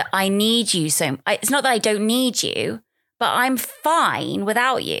know, that I need you so. It's not that I don't need you, but I'm fine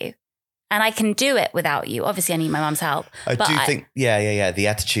without you. And I can do it without you. Obviously, I need my mum's help. I think, yeah. The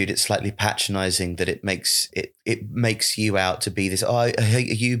attitude, it's slightly patronising that it makes you out to be this. Oh, are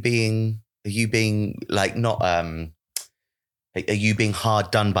you being like not? Are you being hard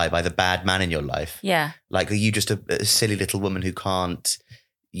done by the bad man in your life? Yeah. Like, are you just a silly little woman who can't,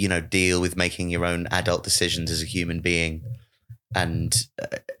 you know, deal with making your own adult decisions as a human being? And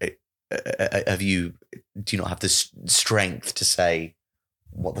do you not have the strength to say,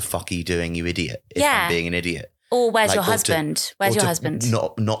 what the fuck are you doing, you idiot? If I'm being an idiot. Or where's your husband? Where's your husband?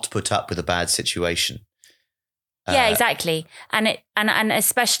 Not put up with a bad situation. Yeah, exactly. And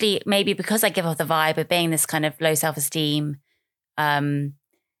especially maybe because I give off the vibe of being this kind of low self-esteem,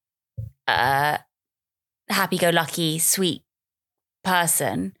 happy-go-lucky, sweet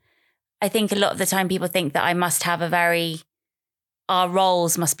person. I think a lot of the time people think that I must have our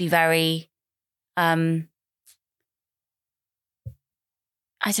roles must be very, I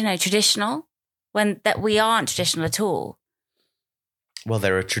don't know, traditional, when that we aren't traditional at all. Well,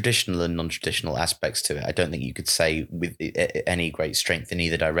 there are traditional and non-traditional aspects to it. I don't think you could say with any great strength in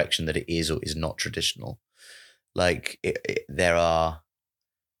either direction that it is or is not traditional. Like there are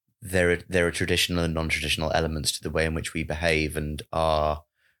traditional and non-traditional elements to the way in which we behave and are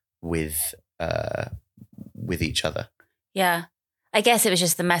with each other. Yeah. I guess it was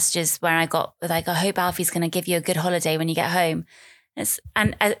just the messages where I got like, I hope Alfie's going to give you a good holiday when you get home.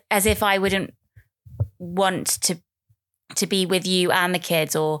 And as if I wouldn't want to be with you and the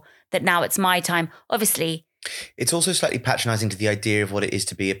kids, or that now it's my time. Obviously. It's also slightly patronising to the idea of what it is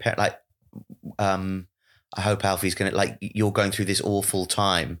to be a parent. Like, I hope Alfie's going to, like, you're going through this awful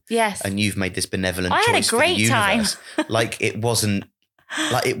time. Yes. And you've made this benevolent choice. I had a great time. Like, it wasn't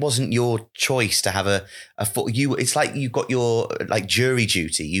your choice to have it's like you got your like jury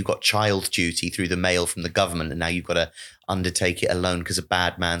duty, you got child duty through the mail from the government, and now you've got to undertake it alone because a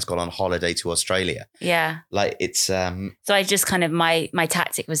bad man's gone on holiday to Australia. Yeah. Like it's so I just kind of my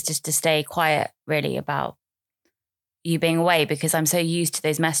tactic was just to stay quiet really about you being away, because I'm so used to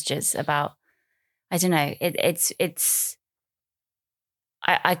those messages about, I don't know,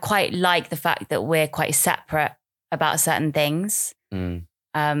 I quite like the fact that we're quite separate about certain things.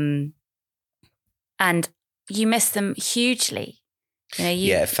 And you miss them hugely.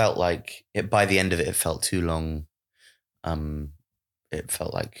 You know, it felt like by the end of it felt too long it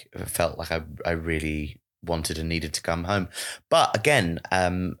felt like I really wanted and needed to come home. But again,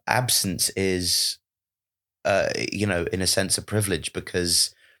 absence is, in a sense, a privilege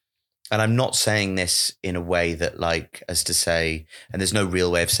because, and I'm not saying this in a way that like, as to say, and there's no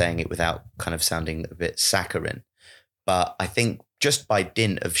real way of saying it without kind of sounding a bit saccharine, but I think just by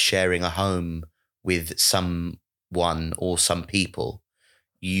dint of sharing a home with someone or some people,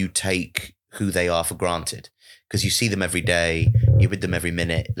 you take who they are for granted because you see them every day, you're with them every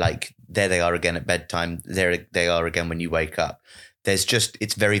minute. Like there they are again at bedtime. There they are again when you wake up.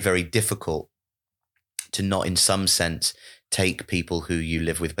 It's very, very difficult to not in some sense take people who you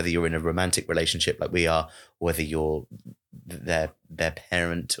live with, whether you're in a romantic relationship like we are, or whether you're their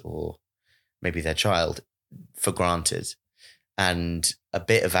parent or maybe their child, for granted. And a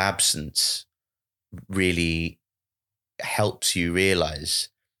bit of absence really helps you realize,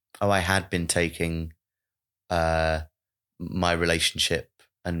 I had been taking my relationship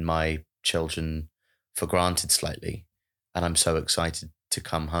and my children for granted slightly, and I'm so excited to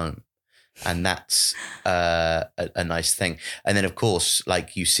come home. And that's a nice thing. And then, of course,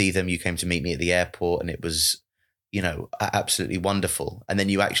 like you see them, you came to meet me at the airport and it was, absolutely wonderful. And then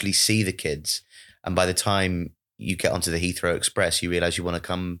you actually see the kids. And by the time you get onto the Heathrow Express, you realize you want to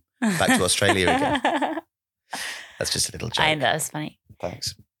come back to Australia again. That's just a little joke. I know, that was funny.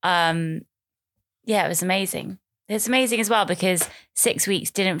 Thanks. Yeah, it was amazing. It's amazing as well because 6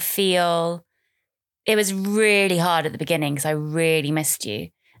 weeks didn't feel, it was really hard at the beginning because I really missed you.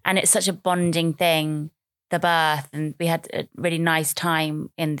 And it's such a bonding thing, the birth. And we had a really nice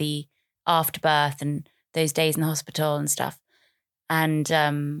time in the afterbirth and those days in the hospital and stuff. And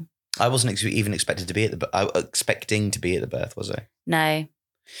I wasn't even expecting to be at the birth, was I? No.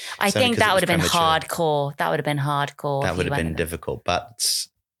 I think that would have been hardcore. That would have been hardcore. That would have been difficult. But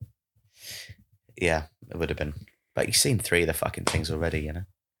yeah, it would have been. But you've seen 3 of the fucking things already,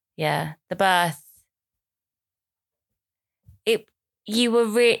 Yeah. The birth. It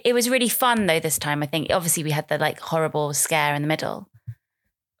was really fun though this time. I think obviously we had the like horrible scare in the middle.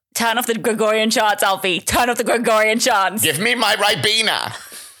 Turn off the Gregorian chants, Alfie. Turn off the Gregorian chants. Give me my Ribena.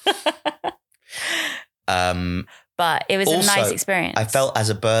 But it was also a nice experience. I felt as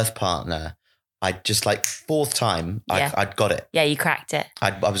a birth partner, I just like 4th time, I'd got it. Yeah, you cracked it.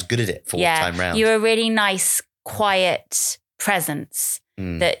 I was good at it 4th time round. You were a really nice, quiet presence.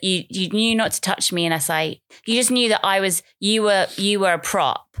 That you knew not to touch me unless you just knew that you were a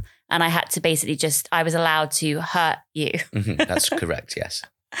prop and I had to basically I was allowed to hurt you. That's correct, yes.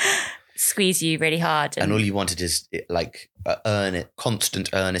 Squeeze you really hard. And all you wanted is constant,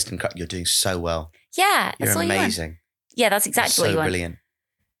 earnest, and you're doing so well. Yeah. That's you're all amazing. You want. Yeah, that's exactly what you want. Brilliant.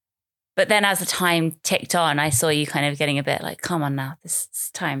 But then as the time ticked on, I saw you kind of getting a bit like, come on now,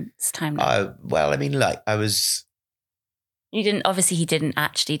 it's time now. Well, I mean, like I was... He didn't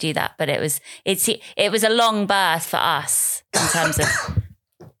actually do that, but it was a long birth for us in terms of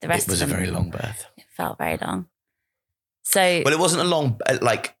the rest of them. It was a very long birth. It felt very long. So, well, it wasn't a long, I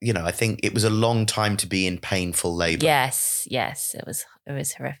think it was a long time to be in painful labour. Yes, it was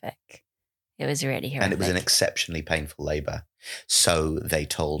horrific. It was really horrific. And it was an exceptionally painful labour. So they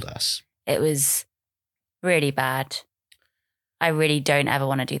told us. It was really bad. I really don't ever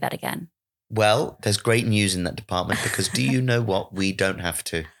want to do that again. Well, there's great news in that department because do you know what? We don't have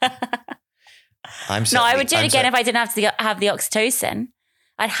to. I would do it again if I didn't have to have the oxytocin.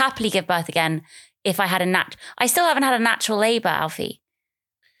 I'd happily give birth again if I had I still haven't had a natural labour, Alfie.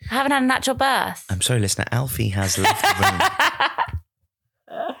 I haven't had a natural birth. I'm sorry, listener. Alfie has left the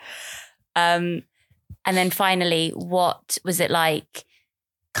room. And then finally, what was it like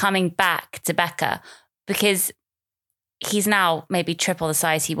coming back to Becca? Because he's now maybe triple the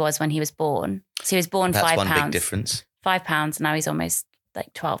size he was when he was born. So he was born 5 pounds. That's one big difference. 5 pounds. And now he's almost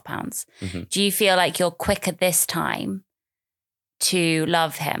like 12 pounds. Mm-hmm. Do you feel like you're quicker this time to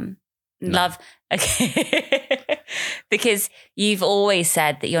love him? No. Okay. Because you've always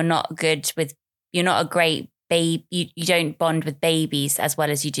said that you're not a great babe. You don't bond with babies as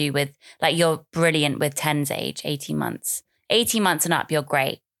well as you do with, like, you're brilliant with 10's age, 18 months. 18 months and up, you're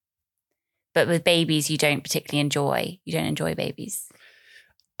great. But with babies, you don't particularly enjoy. You don't enjoy babies.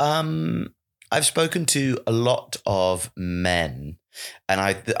 I've spoken to a lot of men, and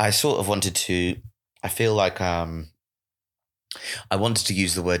I sort of wanted to. I feel like I wanted to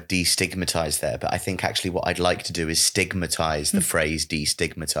use the word destigmatize there, but I think actually what I'd like to do is stigmatize the phrase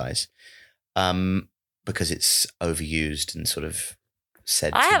destigmatize, because it's overused and sort of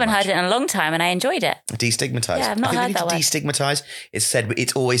said. I haven't heard it in a long time, and I enjoyed it. Destigmatize. Yeah, I've not heard that word. Destigmatize.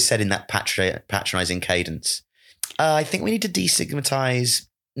 It's always said in that patronizing cadence. I think we need to destigmatize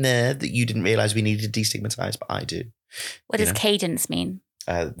that you didn't realize we needed to destigmatize, but I do. What does cadence mean?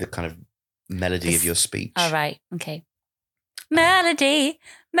 The kind of melody of your speech. Oh, right. Okay. Melody.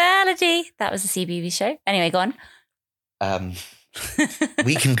 That was a CBeebies show. Anyway, go on.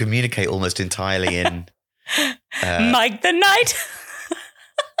 We can communicate almost entirely in... Mike the Knight.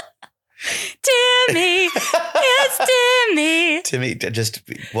 Timmy. It's Timmy. Timmy, just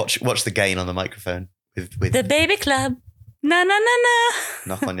watch the gain on the microphone. With the baby club. Na, na, na, na.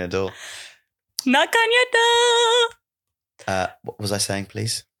 Knock on your door. Knock on your door. What was I saying,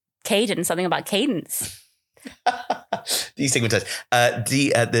 please? Cadence, something about cadence. Destigmatize.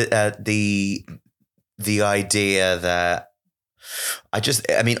 The idea that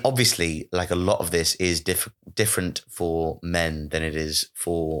obviously, like a lot of this is different for men than it is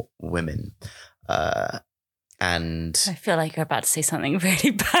for women. And I feel like you're about to say something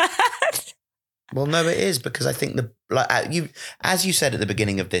really bad. Well, no, it is, because I think as you said at the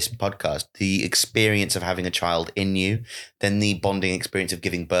beginning of this podcast, the experience of having a child in you, then the bonding experience of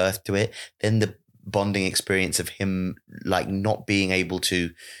giving birth to it, then the bonding experience of him like not being able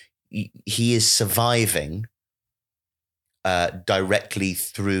to, he is surviving directly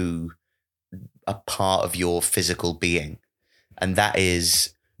through a part of your physical being. And that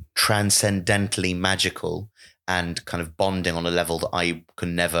is transcendently magical and kind of bonding on a level that I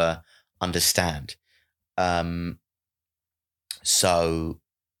can never understand. So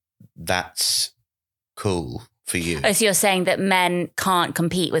that's cool for you. Oh, so you're saying that men can't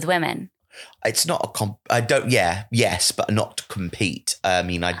compete with women? It's not yes, but not compete. I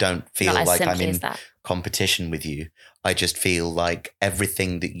mean, I don't feel like I'm in competition with you. I just feel like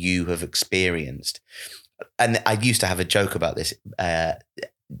everything that you have experienced, and I used to have a joke about this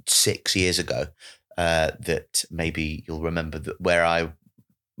 6 years ago, that maybe you'll remember, that where I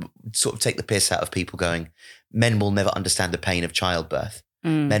sort of take the piss out of people going, men will never understand the pain of childbirth.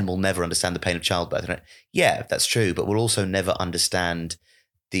 Men will never understand the pain of childbirth. And yeah, that's true, but we'll also never understand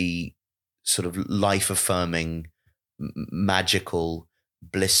the sort of life-affirming, magical,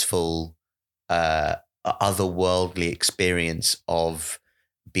 blissful, otherworldly experience of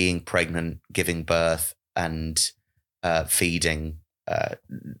being pregnant, giving birth, and feeding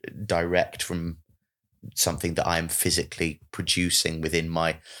direct from something that I am physically producing within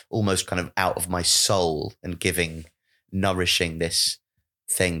my, almost kind of out of my soul, and nourishing this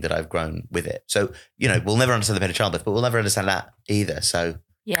thing that I've grown with it. So, we'll never understand the pain of childbirth, but we'll never understand that either. So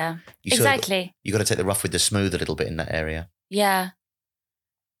yeah, exactly. You got to take the rough with the smooth a little bit in that area. Yeah.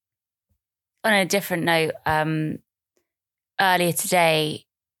 On a different note, earlier today,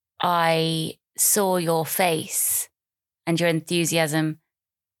 I saw your face and your enthusiasm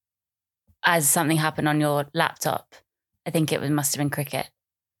as something happened on your laptop. I think it must have been cricket.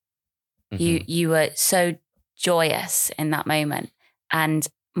 Mm-hmm. You were so joyous in that moment and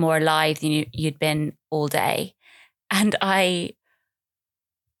more alive than you'd been all day. And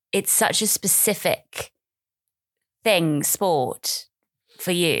it's such a specific thing, sport,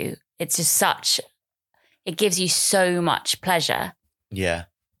 for you. It's just it gives you so much pleasure. Yeah.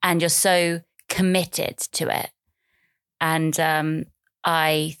 And you're so committed to it. And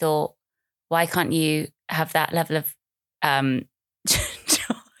I thought, why can't you have that level of joy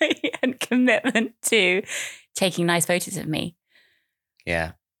and commitment to taking nice photos of me?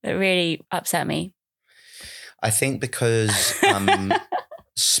 Yeah. It really upset me. I think because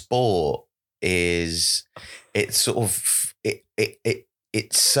sport is, it sort of,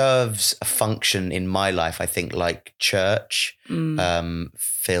 it serves a function in my life, I think, like church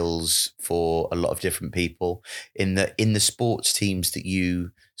fills for a lot of different people. In the sports teams that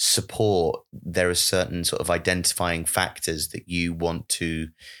you support, there are certain sort of identifying factors that you want to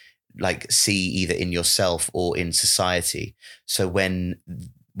like see either in yourself or in society. So when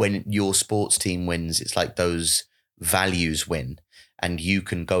your sports team wins, it's like those values win, and you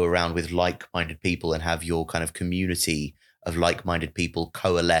can go around with like-minded people and have your kind of community of like-minded people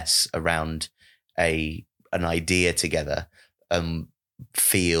coalesce around an idea together,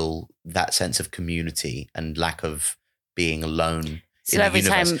 feel that sense of community and lack of being alone so in every the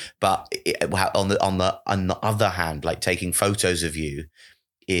universe. time, but on the other hand, like taking photos of you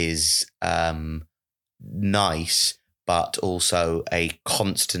is nice, but also a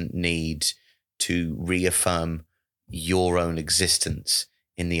constant need to reaffirm your own existence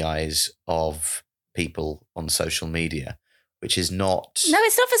in the eyes of people on social media, which is not... No,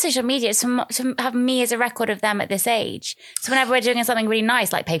 it's not for social media. It's to have me as a record of them at this age. So whenever we're doing something really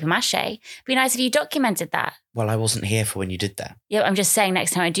nice, like paper mache, it'd be nice if you documented that. Well, I wasn't here for when you did that. Yeah, I'm just saying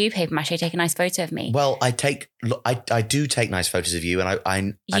next time I do paper mache, take a nice photo of me. Well, I do take nice photos of you,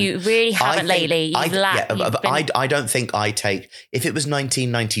 and you really haven't lately. I don't think I take... If it was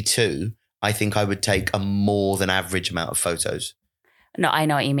 1992, I think I would take a more than average amount of photos. No, I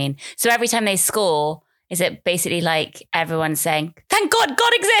know what you mean. So every time they score, is it basically like everyone saying, "Thank God,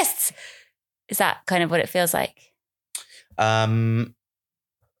 God exists"? Is that kind of what it feels like? Not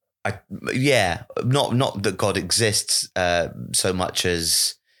that God exists so much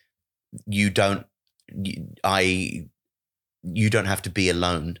as you don't have to be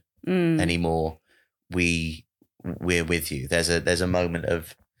alone anymore. We're with you. There's a moment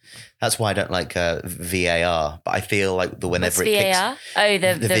of. That's why I don't like VAR, but I feel like whenever it VAR? kicks,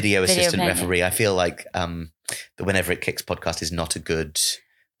 the video assistant referee, I feel like the whenever it kicks podcast is not a good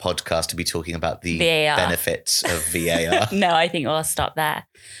podcast to be talking about the VAR. benefits of VAR. No, I think we'll stop there.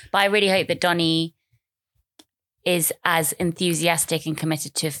 But I really hope that Donnie is as enthusiastic and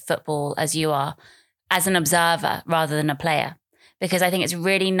committed to football as you are, as an observer rather than a player, because I think it's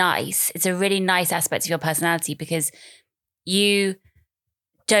really nice. It's a really nice aspect of your personality because you're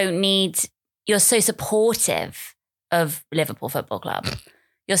so supportive of Liverpool Football Club.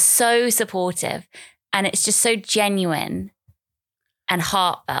 You're so supportive and it's just so genuine and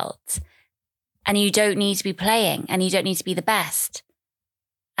heartfelt. And you don't need to be playing and you don't need to be the best.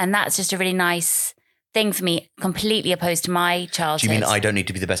 And that's just a really nice thing for me, completely opposed to my childhood. Do you mean I don't need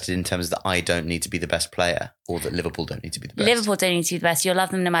to be the best in terms that I don't need to be the best player, or that Liverpool don't need to be the best? Liverpool don't need to be the best. You'll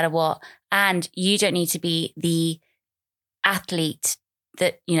love them no matter what. And you don't need to be the athlete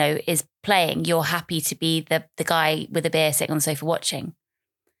that, is playing. You're happy to be the guy with a beer sitting on the sofa watching.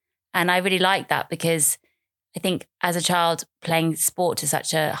 And I really like that because I think as a child playing sport to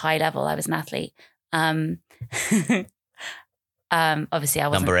such a high level, I was an athlete. Obviously I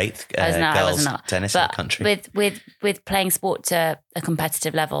wasn't. Number 8 I was not. Tennis in the country. With playing sport to a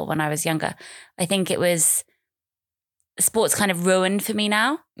competitive level when I was younger, I think sport's kind of ruined for me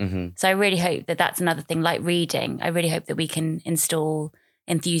now. Mm-hmm. So I really hope that that's another thing, like reading. I really hope that we can install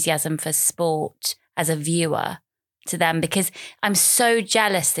enthusiasm for sport as a viewer to them, because I'm so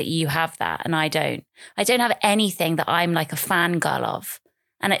jealous that you have that and I don't. I don't have anything that I'm like a fangirl of.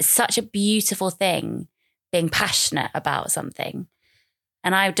 And it's such a beautiful thing being passionate about something.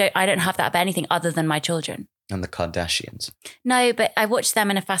 And I don't have that about anything other than my children. And the Kardashians. No, but I watch them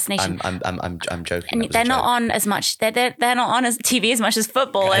in a fascination. I'm joking. And they're not on as much. They're not on as TV as much as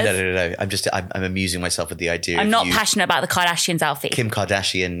football is. No. I'm amusing myself with the idea. I'm not passionate about the Kardashians, Alfie. Kim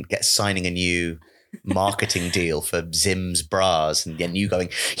Kardashian gets signing a new marketing deal for Zim's bras, and then you going,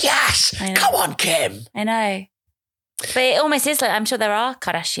 yes, come on, Kim. I know, but it almost is like, I'm sure there are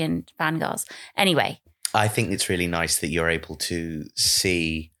Kardashian fangirls. Anyway, I think it's really nice that you're able to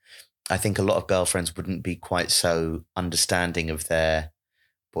see. I think a lot of girlfriends wouldn't be quite so understanding of their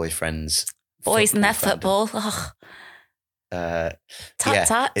boys and their football. Tut.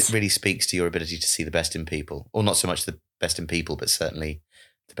 It really speaks to your ability to see the best in people, or not so much the best in people, but certainly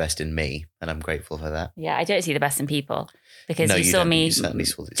the best in me, and I'm grateful for that. Yeah, I don't see the best in people because you saw me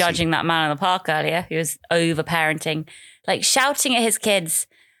judging that man in the park earlier who was over-parenting, like shouting at his kids.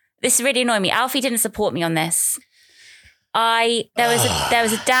 This really annoyed me. Alfie didn't support me on this. There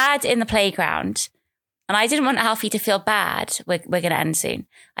was a dad in the playground, and I didn't want Alfie to feel bad. We're going to end soon.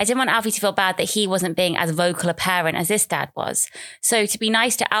 I didn't want Alfie to feel bad that he wasn't being as vocal a parent as this dad was. So to be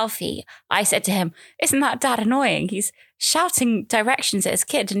nice to Alfie, I said to him, "Isn't that dad annoying? He's shouting directions at his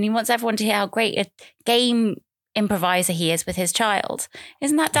kid and he wants everyone to hear how great a game improviser he is with his child.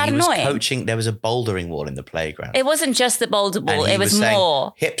 Isn't that dad annoying?" He was coaching. There was a bouldering wall in the playground. It wasn't just the boulder ball. It was saying,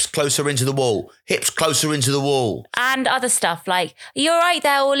 more. Hips closer into the wall. Hips closer into the wall. And other stuff like, "Are you all right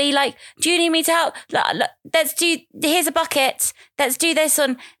there, Ollie? Like, do you need me to help? Here's a bucket. Let's do this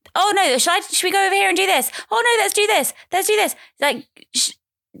on, oh no, should we go over here and do this? Oh no, let's do this. Let's do this." Like,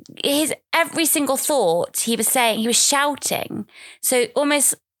 his every single thought he was saying, he was shouting. So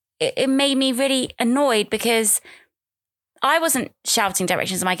almost it made me really annoyed because I wasn't shouting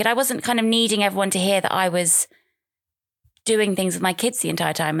directions to my kid. I wasn't kind of needing everyone to hear that I was doing things with my kids the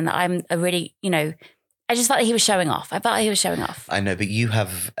entire time and that I'm a really, I just felt like he was showing off. I felt like he was showing off. I know, but you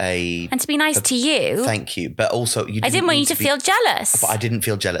have And to be nice to you. Thank you. But also, I didn't want you to feel jealous. But I didn't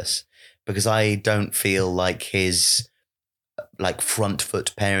feel jealous because I don't feel like his front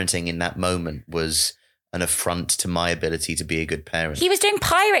foot parenting in that moment was an affront to my ability to be a good parent. He was doing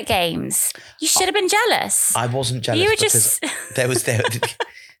pirate games. You should have been jealous. I wasn't jealous. You were just... there was... I've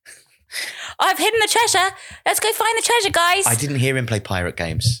hidden the treasure. Let's go find the treasure, guys. I didn't hear him play pirate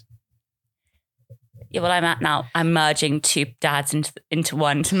games. Yeah, well, I'm merging two dads into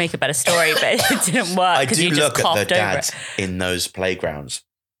one to make a better story, but it didn't work. I do look at the dads in those playgrounds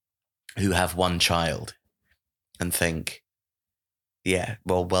who have one child and think, yeah,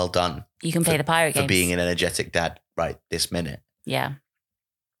 well done. You can play the pirate games. For being an energetic dad right this minute. Yeah.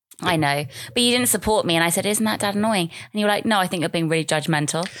 I know. But you didn't support me. And I said, isn't that dad annoying? And you were like, no, I think you're being really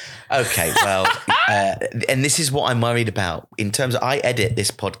judgmental. Okay, well, and this is what I'm worried about. In terms of, I edit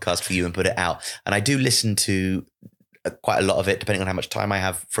this podcast for you and put it out. And I do listen to quite a lot of it, depending on how much time I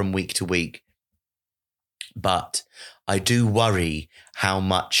have from week to week. But I do worry how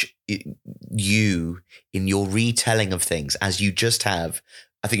much you, in your retelling of things, as you just have,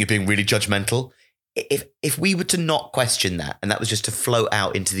 I think you're being really judgmental. If we were to not question that, and that was just to float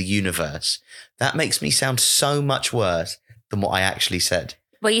out into the universe, that makes me sound so much worse than what I actually said.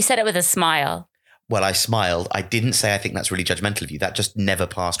 Well, you said it with a smile. Well, I smiled. I didn't say I think that's really judgmental of you. That just never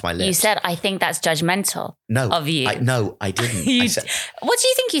passed my lips. You said, I think that's judgmental of you. No, I didn't. What do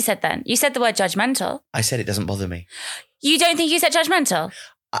you think you said then? You said the word judgmental. I said it doesn't bother me. You don't think you said judgmental?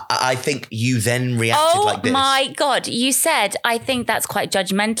 I think you then reacted like this. Oh my God. You said, I think that's quite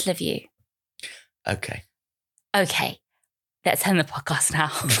judgmental of you. Okay. Let's end the podcast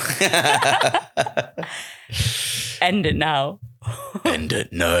now. End it now. End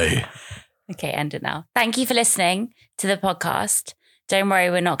it now. Okay, end it now. Thank you for listening to the podcast. Don't worry,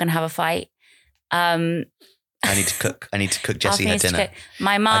 we're not going to have a fight. I need to cook. I need to cook Jessie her dinner.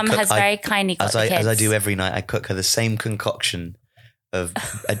 My mum has very kindly got the kids. As I do every night, I cook her the same concoction of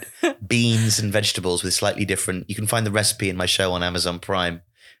beans and vegetables with slightly different. You can find the recipe in my show on Amazon Prime.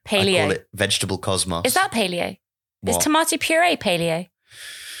 Paleo. I call it Vegetable Cosmos. Is that paleo? What? Is tomato puree paleo?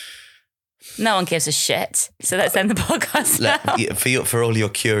 No one gives a shit. So let's end the podcast now. For all your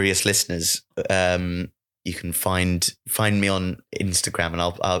curious listeners, you can find me on Instagram,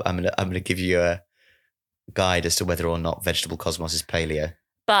 and I'm gonna give you a guide as to whether or not Vegetable Cosmos is paleo.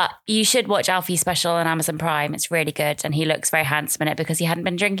 But you should watch Alfie's special on Amazon Prime. It's really good, and he looks very handsome in it because he hadn't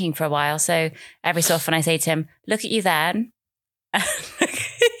been drinking for a while. So every so often I say to him, "Look at you then."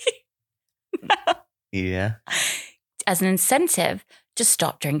 Yeah. As an incentive, just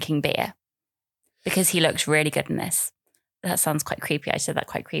stop drinking beer. Because he looks really good in this. That sounds quite creepy. I said that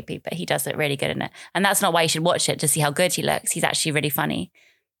quite creepy, but he does look really good in it. And that's not why you should watch it, to see how good he looks. He's actually really funny.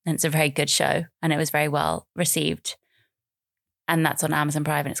 And it's a very good show. And it was very well received. And that's on Amazon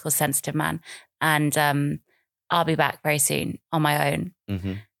Prime, and it's called Sensitive Man. And I'll be back very soon on my own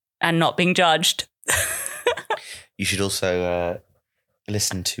and not being judged. You should also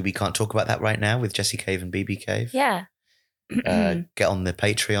listen to We Can't Talk About That Right Now with Jessie Cave and BB Cave. Yeah. Get on the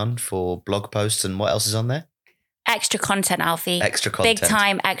Patreon for blog posts, and what else is on there? Extra content, Alfie. Extra content. Big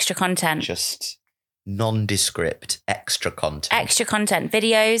time extra content. Just nondescript extra content. Extra content.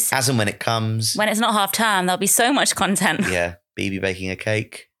 Videos. As and when it comes. When it's not half term, there'll be so much content. Yeah. BB baking a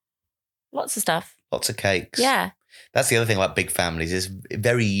cake. Lots of stuff. Lots of cakes. Yeah. That's the other thing about big families, is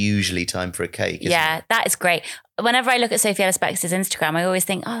very usually time for a cake. Yeah, it? that is great. Whenever I look at Sophie Ellis Bextor's Instagram, I always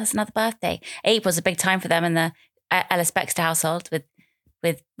think, oh, it's another birthday. April's a big time for them in the Ellis Bextor household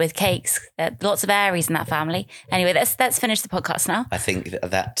with cakes. Lots of Aries in that family. Anyway, let's finish the podcast now. I think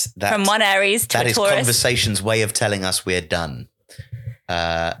that from one Aries to that a is Taurus. Conversation's way of telling us we're done.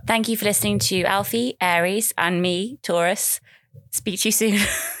 Thank you for listening to Alfie, Aries, and me, Taurus. Speak to you soon.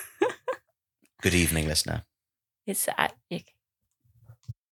 Good evening, listener. It's